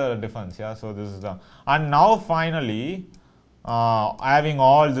no other defense, yeah. So this is the, and now finally, having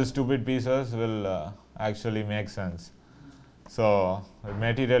all the stupid pieces will actually make sense. So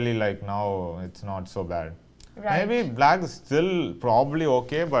materially, like now, it's not so bad. Right. Maybe black is still probably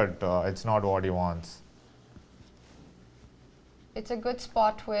okay, but it's not what he wants. It's a good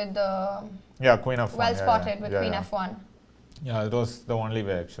spot with Yeah, queen f1. well spotted with queen yeah. f1. Yeah, it was the only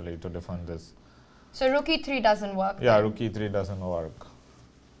way actually to defend this. So rook e3 doesn't work. Yeah, then. rook e3 doesn't work.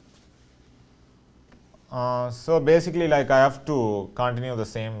 So basically, like I have to continue the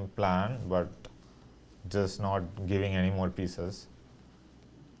same plan, but just not giving any more pieces.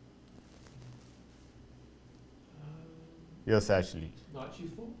 Yes, Ashley. Knight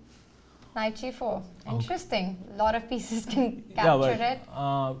g4? Knight g4. Interesting. A lot of pieces can Yeah, capture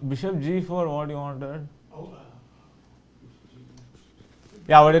but it. bishop g4, what you wanted? Oh,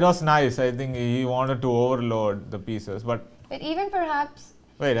 Yeah, but it was nice. I think he wanted to overload the pieces. But But even perhaps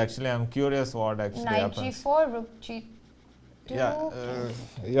wait, actually, I'm curious what actually knight happens. g4, rook g2.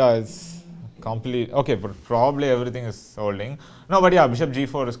 Yeah, it's complete. Okay, but probably everything is holding. No, but yeah, bishop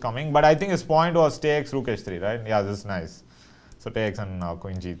g4 is coming. But I think his point was takes rook h3, right? Yeah, this is nice. So takes and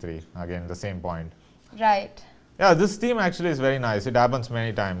queen g3, again the same point. Right. Yeah, this theme actually is very nice. It happens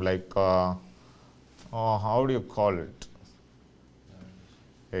many times. Like, how do you call it?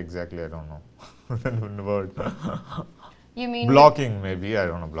 Exactly, I don't know the word. You mean Blocking, maybe. I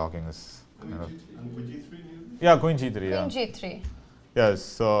don't know. Blocking is. And queen g3, you? Yeah, queen g3. queen Yeah. g3? Yes.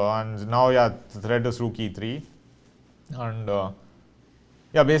 So and now, yeah, the threat is rook e3, and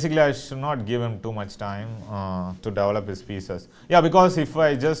yeah, basically I should not give him too much time to develop his pieces. Yeah, because if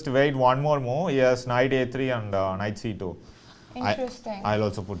I just wait one more move, he has knight a3 and knight c2. Interesting. I'll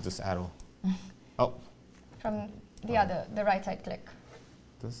also put this arrow. Oh, From the right side click.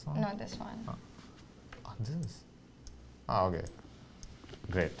 this one. Not this one. This. Ah, okay.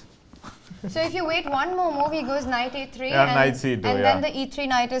 Great. So if you wait one more move, he goes knight a3 Yeah, and, knight c2, and yeah. then the e3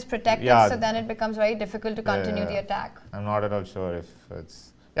 knight is protected, Yeah. so then it becomes very difficult to continue the Yeah. attack. I'm not at all sure if it's.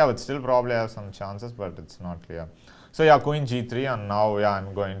 Yeah, but still probably have some chances, but it's not clear. So yeah, queen g3, and now yeah,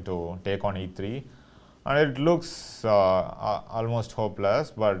 I'm going to take on e3, and it looks almost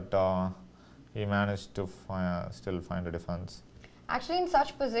hopeless, but he managed to still find a defense. Actually, in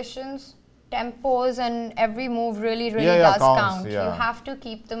such positions, tempos and every move really Yeah, does counts, count. yeah. You have to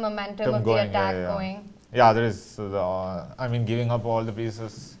keep the momentum of Going, the attack yeah. going. Yeah, there is. I mean, giving up all the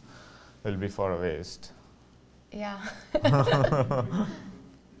pieces will be for a waste. Yeah.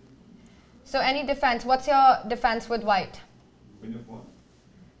 So any defense? What's your defense with white? Queen f1?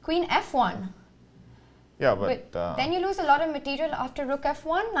 Queen f1. Yeah, but then you lose a lot of material after rook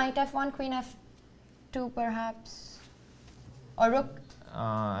f1, knight f1, queen f2 perhaps. Or rook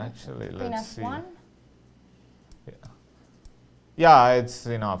actually, queen let's see. f1. Yeah, it's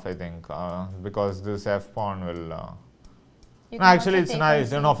enough, I think, because this f pawn will. You No, can actually, also it's take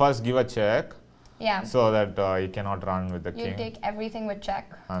nice. on First give a check Yeah. so that he cannot run with the You king. take everything with check.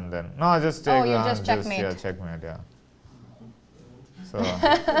 And then no, just take. Oh, you just checkmate. Yeah, checkmate. Yeah. So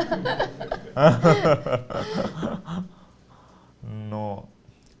no.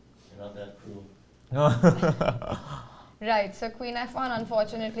 You're not that cruel. No. Right. So queen f1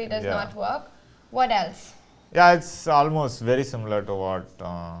 unfortunately does Yeah. not work. What else? Yeah, it's almost very similar to what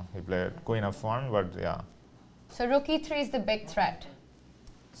he played queen f1, but yeah. So rook e3 is the big threat.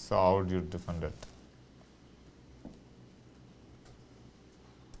 So how would you defend it?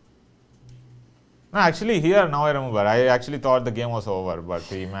 No, actually here now I remember. I actually thought the game was over, but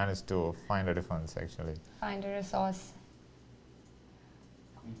he managed to find a defense actually. Find a resource.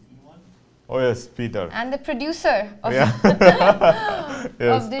 Queen e1? Oh yes, Peter. And the producer of, Yeah.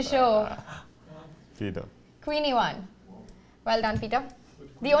 Yes, of the show, Peter. queen e1. Well done, Peter.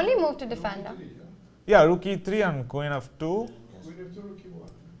 The only move to defend. Huh? Yeah, rook e3 and queen f2. Queen f2, rook e1.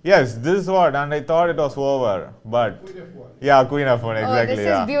 Yes, this is what, and I thought it was over, but Queen f1. yeah, queen f1 Oh, exactly. this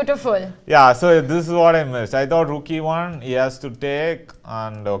Yeah. is beautiful. Yeah, so this is what I missed. I thought rook e1, he has to take,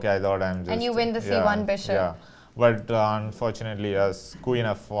 and okay, I thought I'm just. And you win the yeah, c1 bishop. Yeah, but unfortunately as queen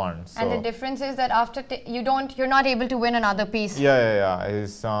f1. So And the difference is that after you're not able to win another piece. yeah.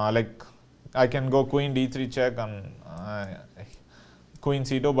 Is like I can go queen d3 check and queen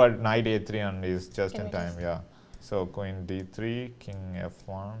c2, but knight a3 and is just in time. Yeah. So queen d3, king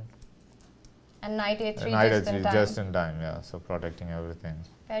f1. And knight a3 Knight just in a3 time. just in time. Yeah. So protecting everything.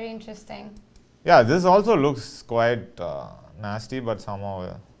 Very interesting. Yeah, this also looks quite nasty, but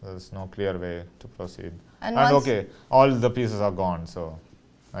somehow there's no clear way to proceed. And okay, all the pieces are gone, so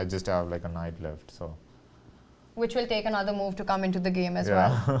I just have like a knight left. So which will take another move to come into the game as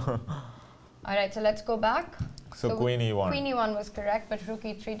yeah. well. All right, so let's go back. So queen e1. Queen e1 was correct, but rook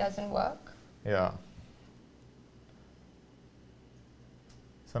e3 doesn't work. Yeah.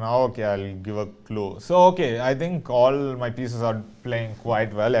 So now, okay, I'll give a clue. So, okay, I think all my pieces are playing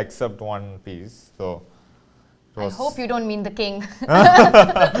quite well except one piece. So, I hope you don't mean the king.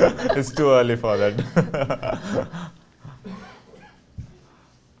 it's too early for that. Do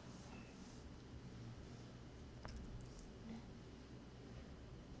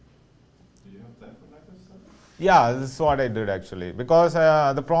you have time for like this? Yeah, this is what I did actually. Because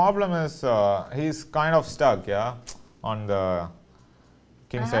the problem is he's kind of stuck, yeah, on the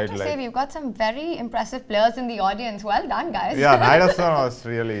king I side. have to say, we've got some very impressive players in the audience. Well done, guys. Yeah, knight f7 was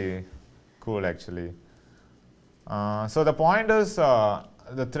really cool actually. So the point is,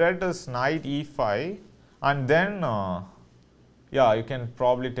 the threat is knight e5, and then, yeah, you can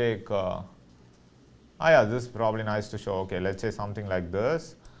probably take, yeah, this is probably nice to show. Okay, let's say something like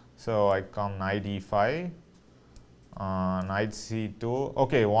this. So I come knight e5, knight c2.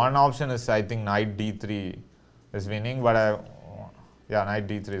 Okay, one option is I think knight d3 is winning, but yeah, knight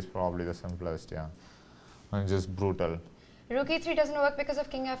d3 is probably the simplest, yeah, and just brutal. Rook e3 doesn't work because of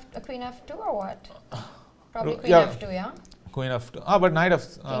queen f2 or what? Probably queen yeah. f2, yeah? Queen f2. Ah, but knight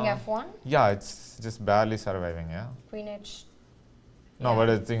f. King f1? Yeah, it's just barely surviving. Yeah. Queen h. No, yeah. but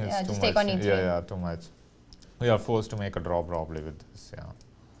I think it's too just much. take on e3. Yeah, too much. We are forced to make a draw probably with this. Yeah.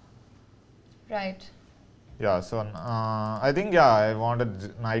 Right. Yeah. So I think I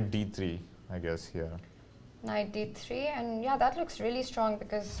wanted knight d3. I guess here. Knight d3, and yeah, that looks really strong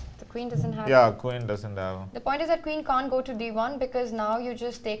because the queen doesn't have. Yeah, queen doesn't have. The point is that queen can't go to d1 because now you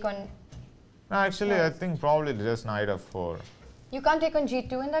just take on. No, actually, I think probably just knight f4. You can't take on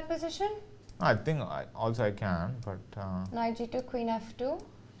g2 in that position? I think also I can, but. Knight g2, queen f2,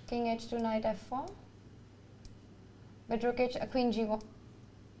 king h2, knight f4. But rook h, queen g1.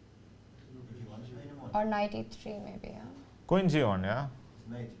 Or knight e3 maybe, yeah? Queen g1, yeah?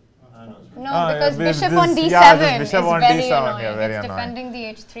 No, because yeah, bishop on d7 yeah, this bishop is on very d7, annoying. yeah, very it's annoying. defending the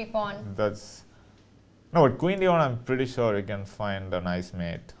h3 pawn. That's. No, but queen d1, I'm pretty sure you can find a nice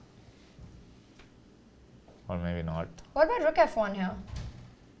mate. Or maybe not. What about rook f1 here?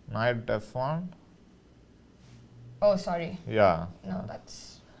 Knight f1? Oh, sorry. Yeah. No,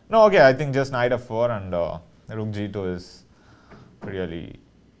 that's... No, okay, I think just knight f4 and rook g2 is really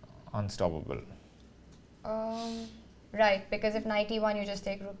unstoppable. Right, because if knight e1, you just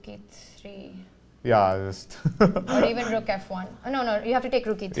take rook e3. Yeah, just. Or even rook f1. Oh, no, you have to take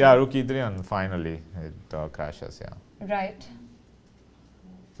rook e3. Yeah, rook e3 and finally it crashes, yeah. Right.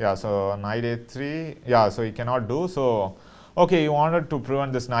 Yeah, so knight a3, yeah, so he cannot do. So, okay, he wanted to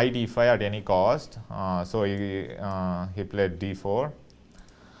prevent this knight e5 at any cost. So he played d4.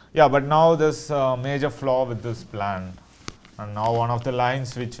 Yeah, but now there's a major flaw with this plan. And now one of the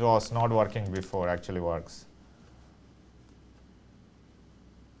lines which was not working before actually works.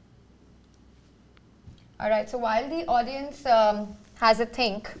 All right, so while the audience has a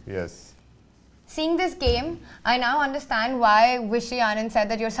think, Yes. seeing this game, I now understand why Vishy Anand said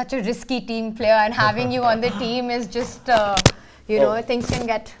that you're such a risky team player and having you on the team is just, you know, things can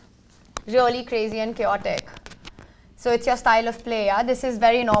get really crazy and chaotic. So it's your style of play, yeah? This is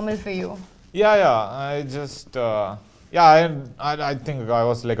very normal for you. Yeah, I just, I think I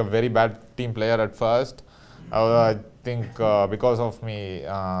was like a very bad team player at first. I think because of me,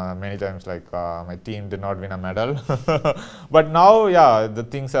 many times like my team did not win a medal. But now, yeah, the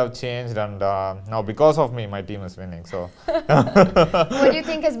things have changed and now because of me, my team is winning. So, What do you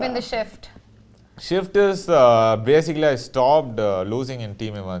think has been the shift? Shift is basically I stopped losing in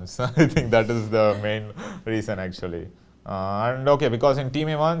team events. I think that is the main reason actually. And okay, because in team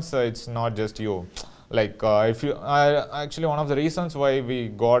events, it's not just you. Like if you, actually one of the reasons why we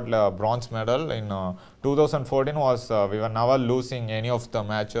got a bronze medal in 2014 was we were never losing any of the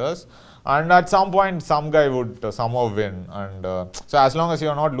matches, and at some point some guy would somehow win, and so as long as you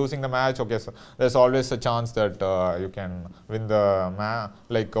are not losing the match, okay, so there's always a chance that you can win the match,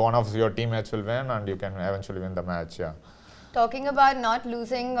 like one of your teammates will win and you can eventually win the match, yeah. Talking about not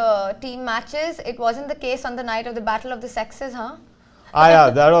losing team matches, it wasn't the case on the night of the Battle of the Sexes, huh? Yeah,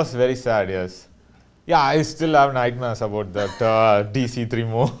 that was very sad, yes. Yeah, I still have nightmares about that DC3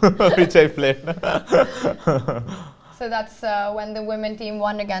 move which I played. So that's when the women team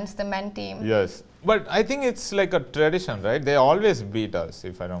won against the men team. Yes, but I think it's like a tradition, right? They always beat us,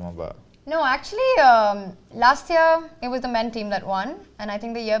 if I remember. No, actually, last year it was the men team that won, and I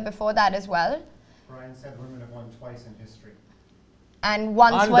think the year before that as well. Brian said women have won twice in history. And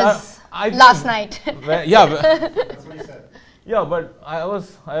once And was last night. Yeah, That's what he said. yeah, but I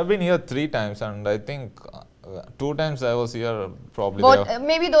have been here 3 times, and I think 2 times I was here probably. Both,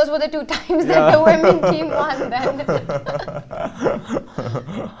 maybe those were the 2 times that the women team won then.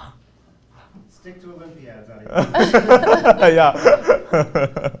 Stick to Olympiads, Adhiban. Yeah.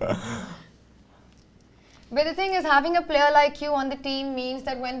 But the thing is, having a player like you on the team means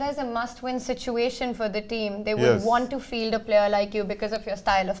that when there's a must-win situation for the team, they would Yes. want to field a player like you because of your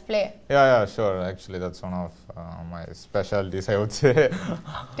style of play. Yeah, sure. Actually, that's one of my specialties, I would say.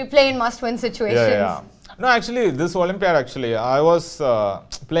 To play in must-win situations. Yeah. No, actually, this Olympiad, actually, I was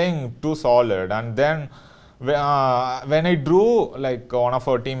playing too solid, and then when I drew, like one of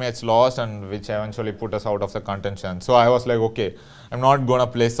our teammates lost, and which eventually put us out of the contention. So I was like, okay, I'm not gonna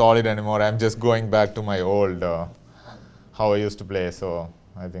play solid anymore. I'm just going back to my old how I used to play. So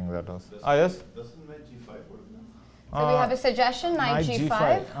I think that was. Yes. Doesn't knight g5 work now? So we have a suggestion, knight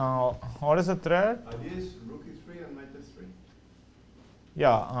g5. What is the threat? Idea is rook e3 and knight s3.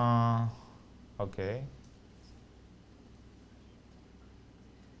 Yeah. Okay.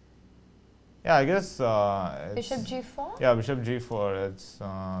 Yeah, I guess. Bishop g4? Yeah, bishop g4. It's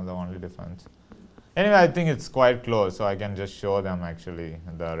the only defense. Anyway, I think it's quite close, so I can just show them actually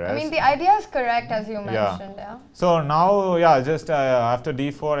the rest. I mean, the idea is correct as you mentioned. Yeah. So now, yeah, just after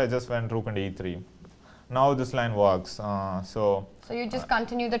d4, I just went rook and e3. Now this line works. So you just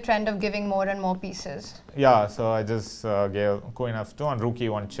continue the trend of giving more and more pieces. yeah, so I just gave queen f2 and rook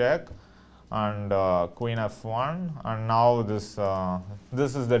e1 check, and queen f1, and now this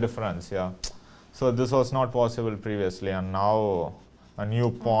is the difference. Yeah. So this was not possible previously, and now a new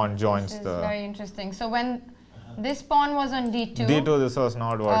pawn joins This is the. very interesting. So when this pawn was on d2, this was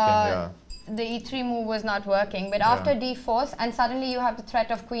not working. Yeah. the e3 move was not working. But after d4, and suddenly you have the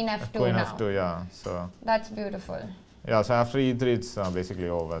threat of queen f2 Queen now. f2, yeah. So That's beautiful. yeah, so after e3, it's basically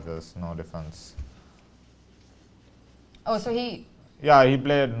over. There's no defense. Oh, so he. Yeah, he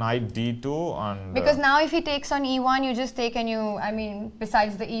played knight d2, and Because now if he takes on e1, you just take and you, I mean,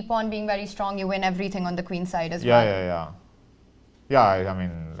 besides the e pawn being very strong, you win everything on the queen side as well. Yeah, I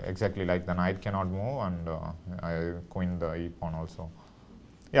mean, exactly, like the knight cannot move, and I queen the e pawn also.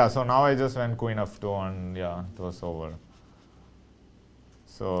 Yeah, so now I just went queen f2, and yeah, it was over.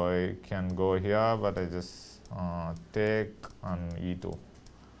 So I can go here, but I just take and e2.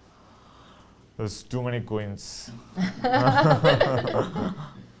 There's too many queens.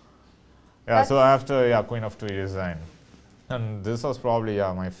 Yeah, so after queen f2, he resigned. And this was probably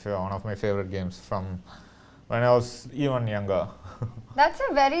one of my favorite games from when I was even younger. That's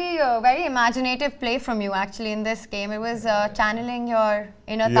a very, very imaginative play from you actually in this game. It was channeling your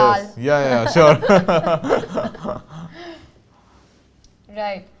inner Tal. Yes, yeah, sure.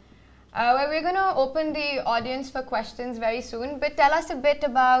 Right. Well, we're going to open the audience for questions very soon, but tell us a bit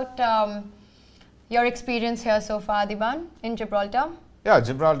about your experience here so far, Adhiban, in Gibraltar. Yeah,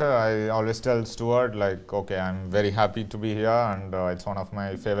 Gibraltar, I always tell Stuart, like, okay, I'm very happy to be here, and it's one of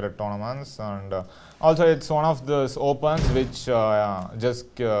my favorite tournaments, and also it's one of those opens which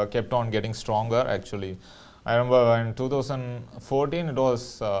just kept on getting stronger, actually. I remember in 2014, it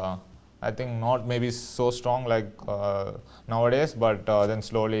was, I think, not maybe so strong like nowadays, but then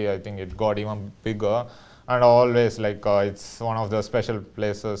slowly, I think it got even bigger, and always, like, it's one of the special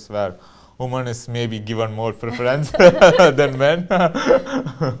places where women is maybe given more preference than men.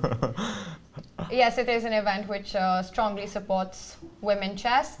 Yes, it is an event which strongly supports women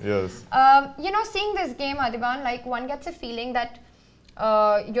chess. Yes. You know, seeing this game, Adhiban, like one gets a feeling that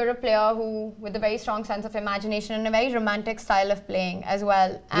you're a player who, with a very strong sense of imagination and a very romantic style of playing as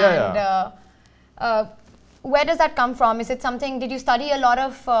well. And where does that come from? Is it something? Did you study a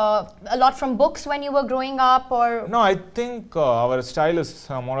lot from books when you were growing up, or? No, I think our style is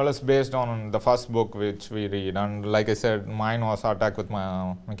more or less based on the first book which we read, and like I said, mine was Attack with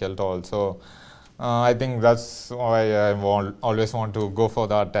Michael Toll. So I think that's why I always want to go for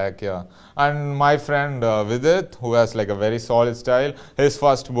the attack. Yeah, and my friend Vidit, who has like a very solid style, his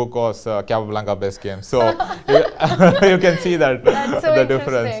first book was Capablanca Best Game. So you can see that so the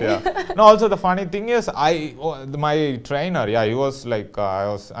difference. Yeah. No, also the funny thing is, my trainer, yeah, he was like,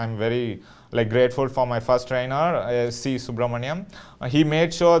 I'm very like grateful for my first trainer, C. Subramaniam. He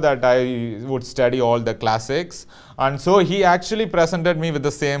made sure that I would study all the classics, and so he actually presented me with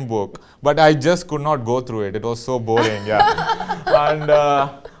the same book, but I just could not go through it. It was so boring, yeah. And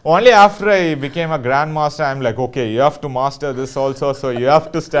only after I became a grandmaster, I'm like, okay, you have to master this also, so you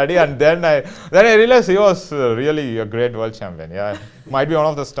have to study. And then I realized he was really a great world champion. Yeah, might be one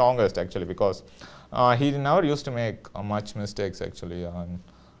of the strongest actually, because he never used to make much mistakes actually.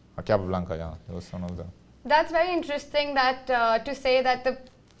 Capablanca, yeah, he was one of them. That's very interesting that to say that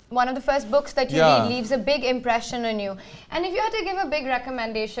one of the first books that you read leaves a big impression on you. And if you had to give a big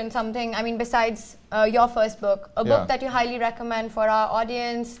recommendation, something, I mean, besides your first book, a book that you highly recommend for our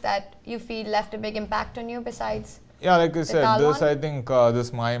audience that you feel left a big impact on you besides? Yeah, like I said, this I think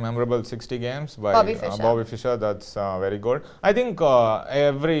this My Memorable 60 Games by Bobby Fischer. That's very good. I think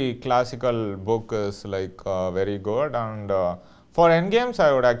every classical book is like very good, and for endgames,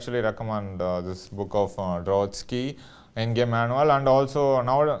 I would actually recommend this book of Drotsky, Endgame Manual, and also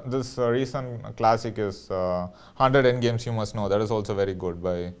now this recent classic is 100 Endgames You Must Know. That is also very good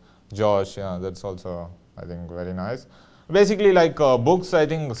by Josh. Yeah, that's also I think very nice. Basically, like books, I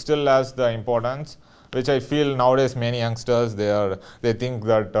think still has the importance, which I feel nowadays many youngsters they think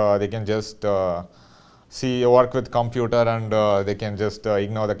that they can just work with computer and they can just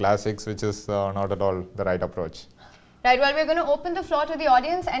ignore the classics, which is not at all the right approach. Right, well, we're going to open the floor to the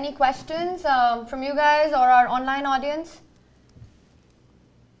audience. Any questions from you guys or our online audience?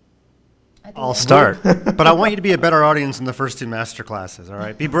 I'll start, but I want you to be a better audience in the first 2 master classes, all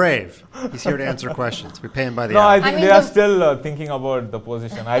right? Be brave. He's here to answer questions. We pay him by the hour. I think they are still thinking about the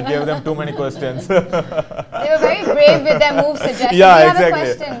position. I gave them too many questions. They were very brave with their move suggestions. Yeah, you exactly. have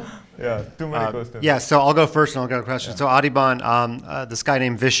a question? Yeah, too many questions. Yeah, so I'll go first and I'll get a question. So Adhiban, this guy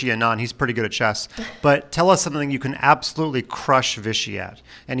named Vishy Anand, he's pretty good at chess. But tell us something you can absolutely crush Vishy at.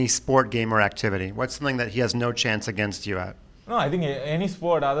 Any sport, game, or activity. What's something that he has no chance against you at? No, I think any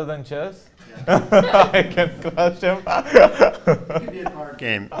sport other than chess, I can crush him. It could be a card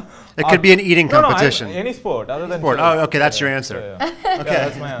game. It could be an eating competition. Any sport other than sport. chess. Oh, okay, that's your answer. Okay,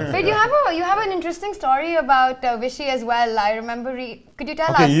 that's my answer. But you have an interesting story about Vishy as well. I remember. Could you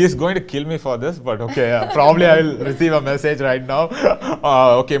tell us? Okay, he is going to kill me for this, but okay, probably I will receive a message right now.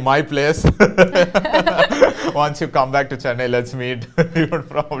 Okay, my place. Once you come back to Chennai, let's meet. He would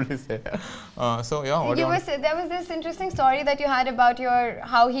probably say. So yeah, what there was this interesting story that you had about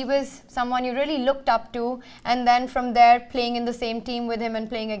how he was someone you really looked up to, and then from there playing in the same team with him and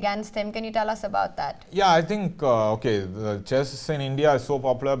playing against him. Can you tell us about that? Yeah, I think the chess in India is so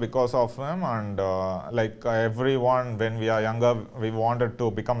popular because of him, and like everyone when we are younger, we wanted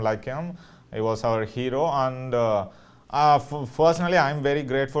to become like him. He was our hero, and personally, I'm very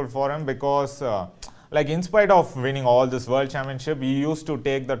grateful for him because. Like in spite of winning all this world championship, he used to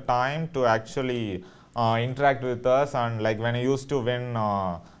take the time to actually interact with us, and like when I used to win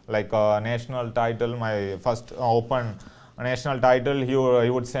like a national title, my first open national title, he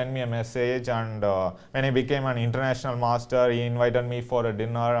would send me a message, and when I became an international master, he invited me for a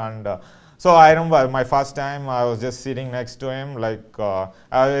dinner, and so I remember my first time I was just sitting next to him, like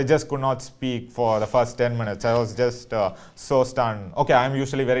I just could not speak for the first 10 minutes. I was just so stunned. Okay, I'm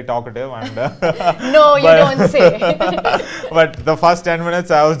usually very talkative, and no, you don't say. But the first 10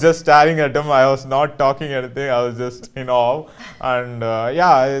 minutes I was just staring at him. I was not talking anything. I was just in awe, and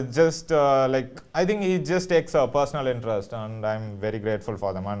yeah, it just like I think he just takes a personal interest, and I'm very grateful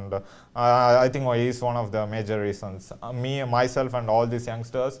for them. And I think he's one of the major reasons. Myself, and all these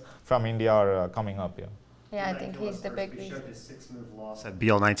youngsters from India are coming up here. Yeah, I think he's the big reason. We showed his 6-move loss at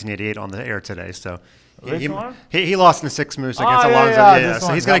BL 1988 on the air today. So he lost in the 6 moves against Alonso.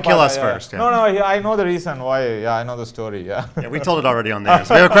 So he's going to kill us first. Yeah. No, I know the reason why. Yeah, I know the story. Yeah. Yeah, we told it already on there.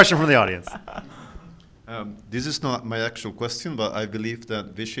 So we have a question from the audience. This is not my actual question, but I believe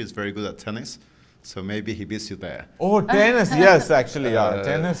that Vishy is very good at tennis. So maybe he beats you there. Oh, tennis, yes, actually, yeah.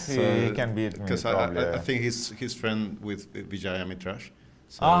 Tennis, he can beat me. Because I think he's friend with Vijaya Mitrash.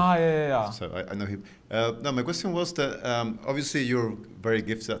 So, yeah. So I know him. No, my question was that obviously you're very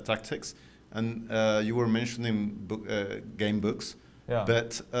gifted at tactics, and you were mentioning game books. Yeah.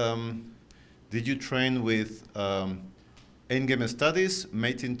 But did you train with in-game studies,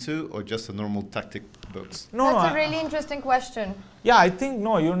 Mate in 2, or just a normal tactic books? No, that's a really interesting question. Yeah, I think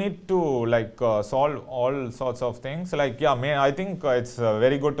no, you need to like solve all sorts of things. Like yeah, I think it's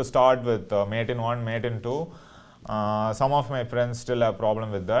very good to start with Mate in 1, Mate in 2. Some of my friends still have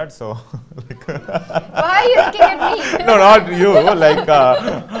problem with that, so like why are you looking at me? No, not you.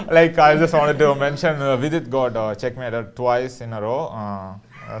 Like I just wanted to mention Vidit got checkmated twice in a row.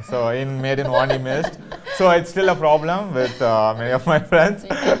 So in maiden 1 he missed. So it's still a problem with many of my friends.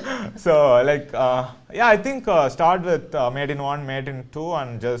 So like, yeah, I think start with maiden 1, maiden 2,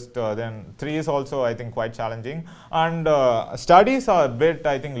 and just then 3 is also, I think, quite challenging. And studies are a bit,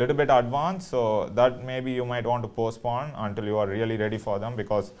 I think, little bit advanced. So that maybe you might want to postpone until you are really ready for them,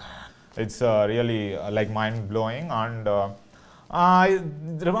 because it's really like mind blowing. And I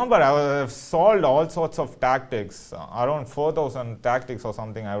remember I have solved all sorts of tactics, around 4,000 tactics or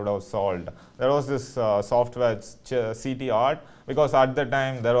something I would have solved. There was this software, CT Art, because at the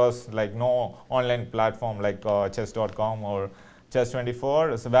time there was like no online platform like chess.com or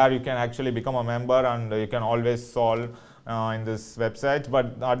chess24, so where you can actually become a member and you can always solve in this website.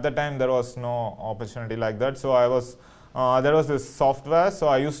 But at the time there was no opportunity like that. So I was, there was this software, so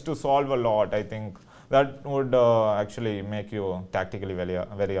I used to solve a lot, I think. That would actually make you tactically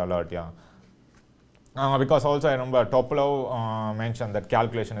very alert, yeah. Because also I remember Topolov mentioned that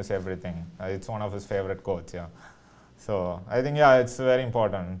calculation is everything. It's one of his favorite quotes, yeah. So I think, yeah, it's very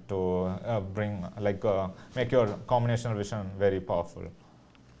important to bring, like, make your combinational vision very powerful.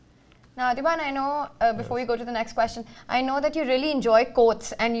 Now, Adhiban, I know, before we go to the next question, I know that you really enjoy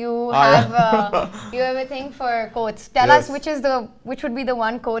quotes, and you have you have a thing for quotes. Tell us which would be the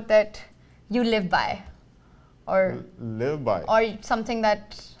one quote that you live by, or live by, or something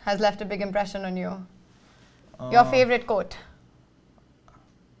that has left a big impression on you. Your favorite quote.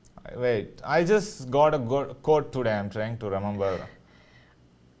 Wait, I just got a good quote today. I'm trying to remember.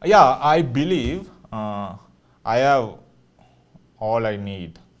 Yeah, I believe I have all I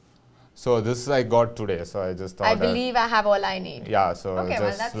need. So this I got today. So I just thought, I believe I have all I need. Yeah, so okay,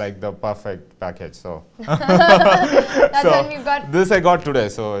 just well, like the perfect package. So that's so when you got this I got today.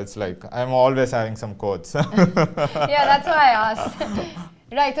 So it's like I'm always having some quotes. Yeah, that's why I asked.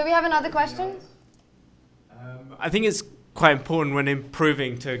 Right. So we have another question. I think it's quite important when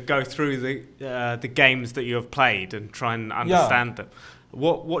improving to go through the games that you have played and try and understand them.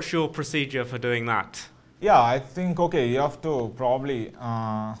 What's your procedure for doing that? Yeah, I think, okay, you have to probably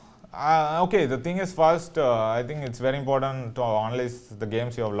okay, the thing is, first I think it's very important to analyze the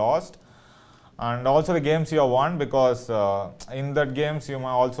games you have lost and also the games you have won, because in that games you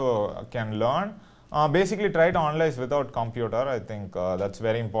also can learn. Basically try to analyze without computer. I think that's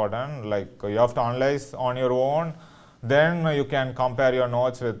very important. Like, you have to analyze on your own, then you can compare your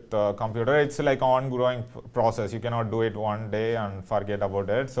notes with computer. It's like ongoing process. You cannot do it one day and forget about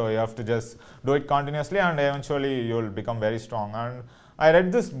it. So you have to just do it continuously, and eventually you'll become very strong. And I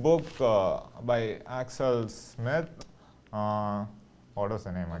read this book by Axel Smith. What was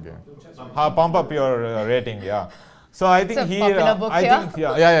the name again? Pump Up Your Rating, yeah. So I think it's a popular book,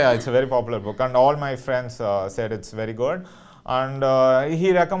 it's a very popular book, and all my friends said it's very good. And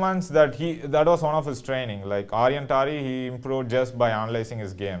he recommends that that was one of his training. Like Aryan Tari, he improved just by analyzing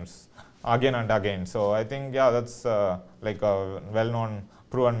his games again and again. So I think, yeah, that's like a well-known,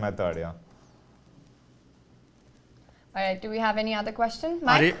 proven method, yeah. All right, do we have any other questions?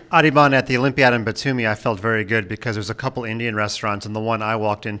 Mike? Adhiban, at the Olympiad in Batumi, I felt very good because there's a couple Indian restaurants, and the one I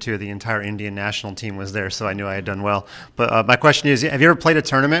walked into, the entire Indian national team was there, so I knew I had done well. But my question is, have you ever played a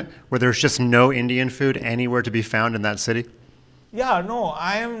tournament where there's just no Indian food anywhere to be found in that city? Yeah, no,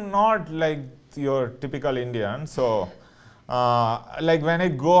 I am not like your typical Indian. So, like when I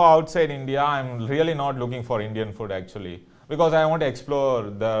go outside India, I'm really not looking for Indian food actually, because I want to explore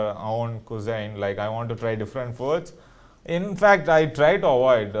their own cuisine. Like, I want to try different foods. In fact, I try to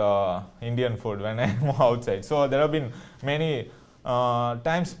avoid Indian food when I'm outside. So there have been many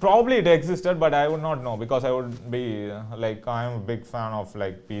times, probably it existed, but I would not know, because I would be like, I'm a big fan of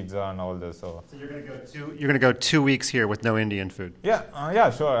like pizza and all this. So you're gonna go 2 weeks here with no Indian food? Yeah, yeah,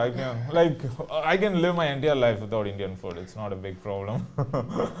 sure. I can I can live my entire life without Indian food. It's not a big problem.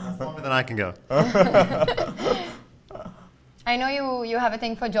 That's longer than I can go. I know you have a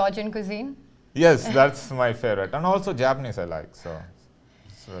thing for Georgian cuisine. Yes, that's my favorite, and also Japanese I like. So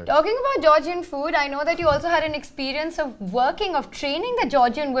talking about Georgian food, I know that you also had an experience of training the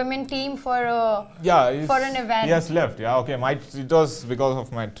Georgian women team for an event. Yes, left. Yeah, okay. It was because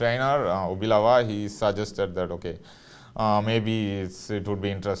of my trainer, Ubilava. He suggested that, okay, maybe it would be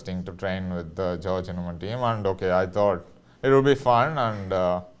interesting to train with the Georgian women team, and okay, I thought it would be fun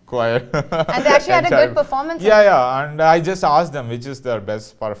and quiet. And they actually had a good performance. Yeah, and I just asked them which is their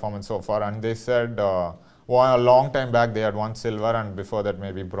best performance so far, and they said a long time back they had won silver, and before that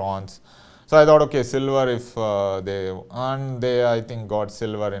maybe bronze. So I thought, okay, silver if they I think got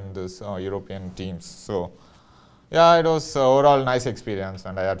silver in this European teams. So yeah, it was overall nice experience,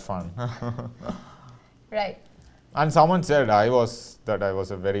 and I had fun. Right. And someone said I was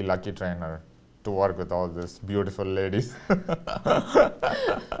a very lucky trainer. to work with all these beautiful ladies.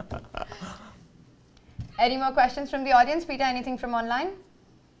 Any more questions from the audience? Peter, anything from online?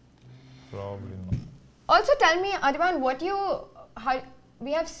 Probably not. Also tell me, Adhiban,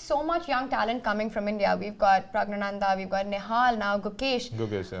 we have so much young talent coming from India. We've got Pragnananda, we've got Nihal, now Gukesh.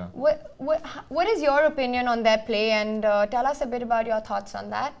 Gukesh, yeah. What is your opinion on their play, and tell us a bit about your thoughts on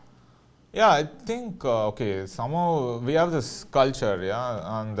that? Yeah, I think, okay, somehow we have this culture,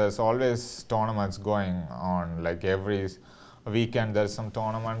 yeah, and there's always tournaments going on, like every weekend there's some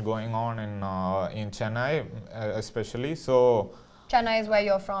tournament going on in Chennai, especially, so... Chennai is where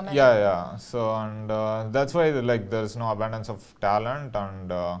you're from. Yeah. So, and that's why like there's no abundance of talent,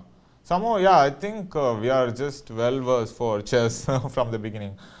 and somehow, yeah, I think we are just well versed for chess from the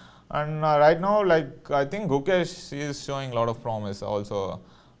beginning. And right now, like I think Gukesh is showing a lot of promise also.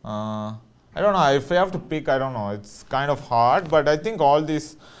 I don't know, if I have to pick, I don't know, it's kind of hard, but I think all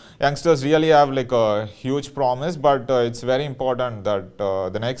these youngsters really have like a huge promise, but it's very important that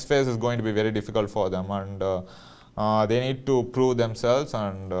the next phase is going to be very difficult for them, and they need to prove themselves,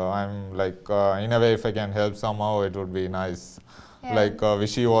 and I'm like, in a way, if I can help somehow, it would be nice. Yeah. Like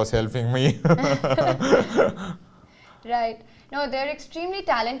Vishy was helping me. Right. No, they're extremely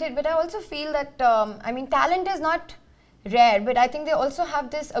talented, but I also feel that, I mean, talent is not rare, but I think they also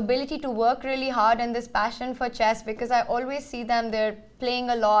have this ability to work really hard and this passion for chess, because I always see them, they're playing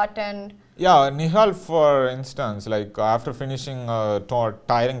a lot. And yeah, Nihal, for instance, like after finishing a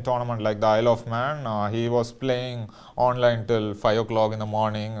tiring tournament like the Isle of Man, he was playing online till 5 o'clock in the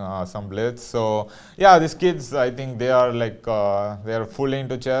morning, some blitz. So yeah, these kids, I think they are like, they are fully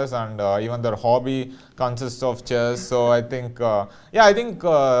into chess, and even their hobby consists of chess. So I think, yeah, I think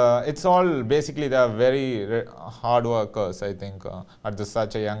it's all basically they are very hard workers, I think, at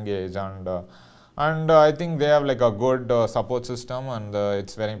such a young age. And I think they have like a good support system, and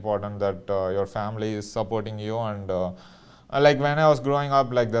it's very important that your family is supporting you. And like when I was growing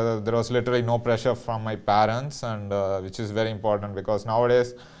up, like there was literally no pressure from my parents, and which is very important, because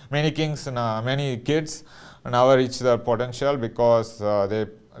nowadays many kids never reach their potential because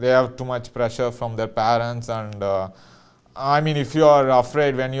they have too much pressure from their parents. And I mean, if you are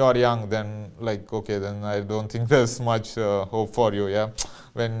afraid when you are young, then like, okay, then I don't think there's much hope for you, yeah.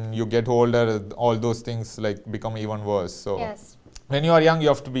 When you get older, all those things like become even worse. So yes, when you are young, you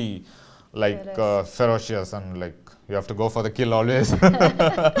have to be like ferocious, and like you have to go for the kill always.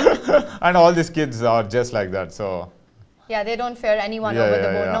 And all these kids are just like that. So yeah, they don't fear anyone over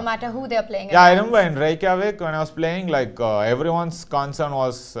the board, no matter who they're playing against. Yeah, I remember in Reykjavik when I was playing, like everyone's concern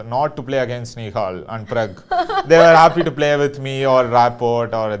was not to play against Nihal and Prag. They were happy to play with me or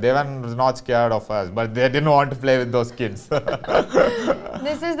Rapport, or they were not scared of us, but they didn't want to play with those kids.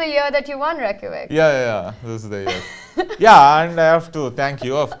 This is the year that you won Reykjavik. Yeah, this is the year. Yeah, and I have to thank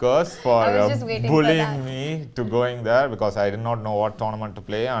you, of course, for bullying me to going there, because I did not know what tournament to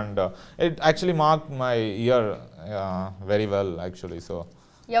play, and it actually marked my year very well, actually. So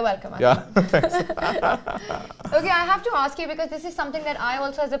you're welcome. Yeah, thanks. Okay, I have to ask you, because this is something that I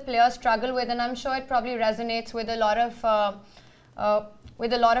also as a player struggle with, and I'm sure it probably resonates with a lot of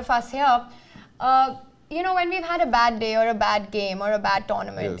us here. You know, when we've had a bad day or a bad game or a bad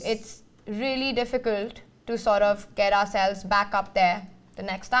tournament, yes, it's really difficult to sort of get ourselves back up there the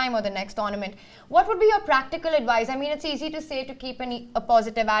next time or the next tournament. What would be your practical advice? I mean, it's easy to say to keep a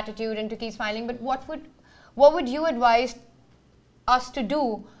positive attitude and to keep smiling, but what would you advise us to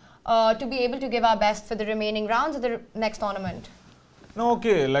do to be able to give our best for the remaining rounds of the next tournament? No,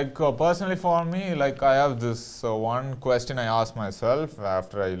 okay, like personally for me, like I have this one question I ask myself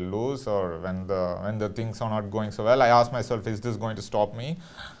after I lose, or when the things are not going so well. I ask myself, is this going to stop me?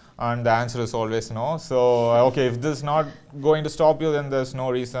 And the answer is always no. So okay, if this is not going to stop you, then there's no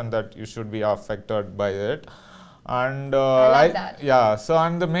reason that you should be affected by it. And I like that. Yeah, so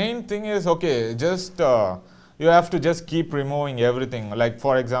and the main thing is, okay, just you have to just keep removing everything. Like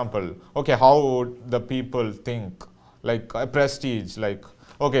for example, okay, how would the people think? Like prestige, like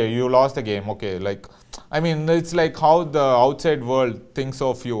okay, you lost the game, okay, like I mean, it's like how the outside world thinks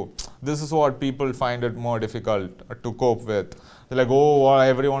of you. This is what people find it more difficult to cope with. They're like, oh, well,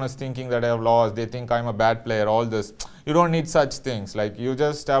 everyone is thinking that I have lost, they think I'm a bad player, all this. You don't need such things. Like you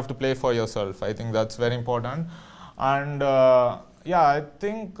just have to play for yourself. I think that's very important. And yeah, I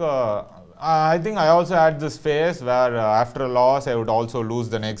think I also had this phase where after a loss I would also lose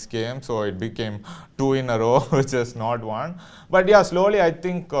the next game, so it became 2 in a row, which is not one. But yeah, slowly I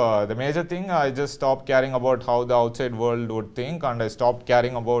think the major thing, I just stopped caring about how the outside world would think, and I stopped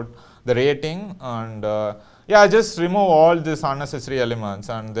caring about the rating, and yeah, just remove all these unnecessary elements,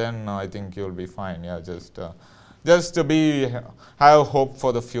 and then I think you'll be fine. Yeah, just just to have hope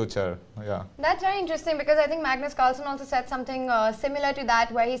for the future. Yeah. That's very interesting, because I think Magnus Carlsen also said something similar to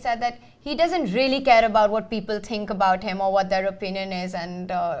that, where he said that he doesn't really care about what people think about him or what their opinion is,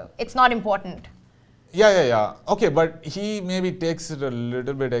 and it's not important. Yeah. Okay, but he maybe takes it a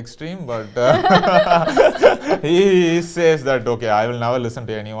little bit extreme, but he says that, okay, I will never listen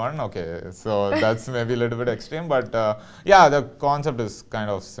to anyone. Okay, so that's maybe a little bit extreme, but yeah, the concept is kind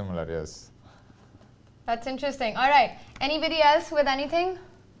of similar, yes. That's interesting. All right. Anybody else with anything?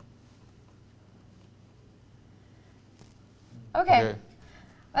 Okay.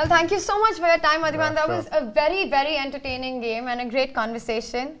 Well, thank you so much for your time, Adhiban. That was a very, very entertaining game and a great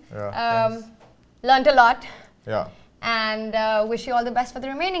conversation. Yeah, learned a lot. Yeah. And wish you all the best for the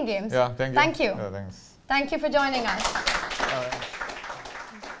remaining games. Yeah, thank you. Thank you. Yeah, thanks. Thank you for joining us. All right.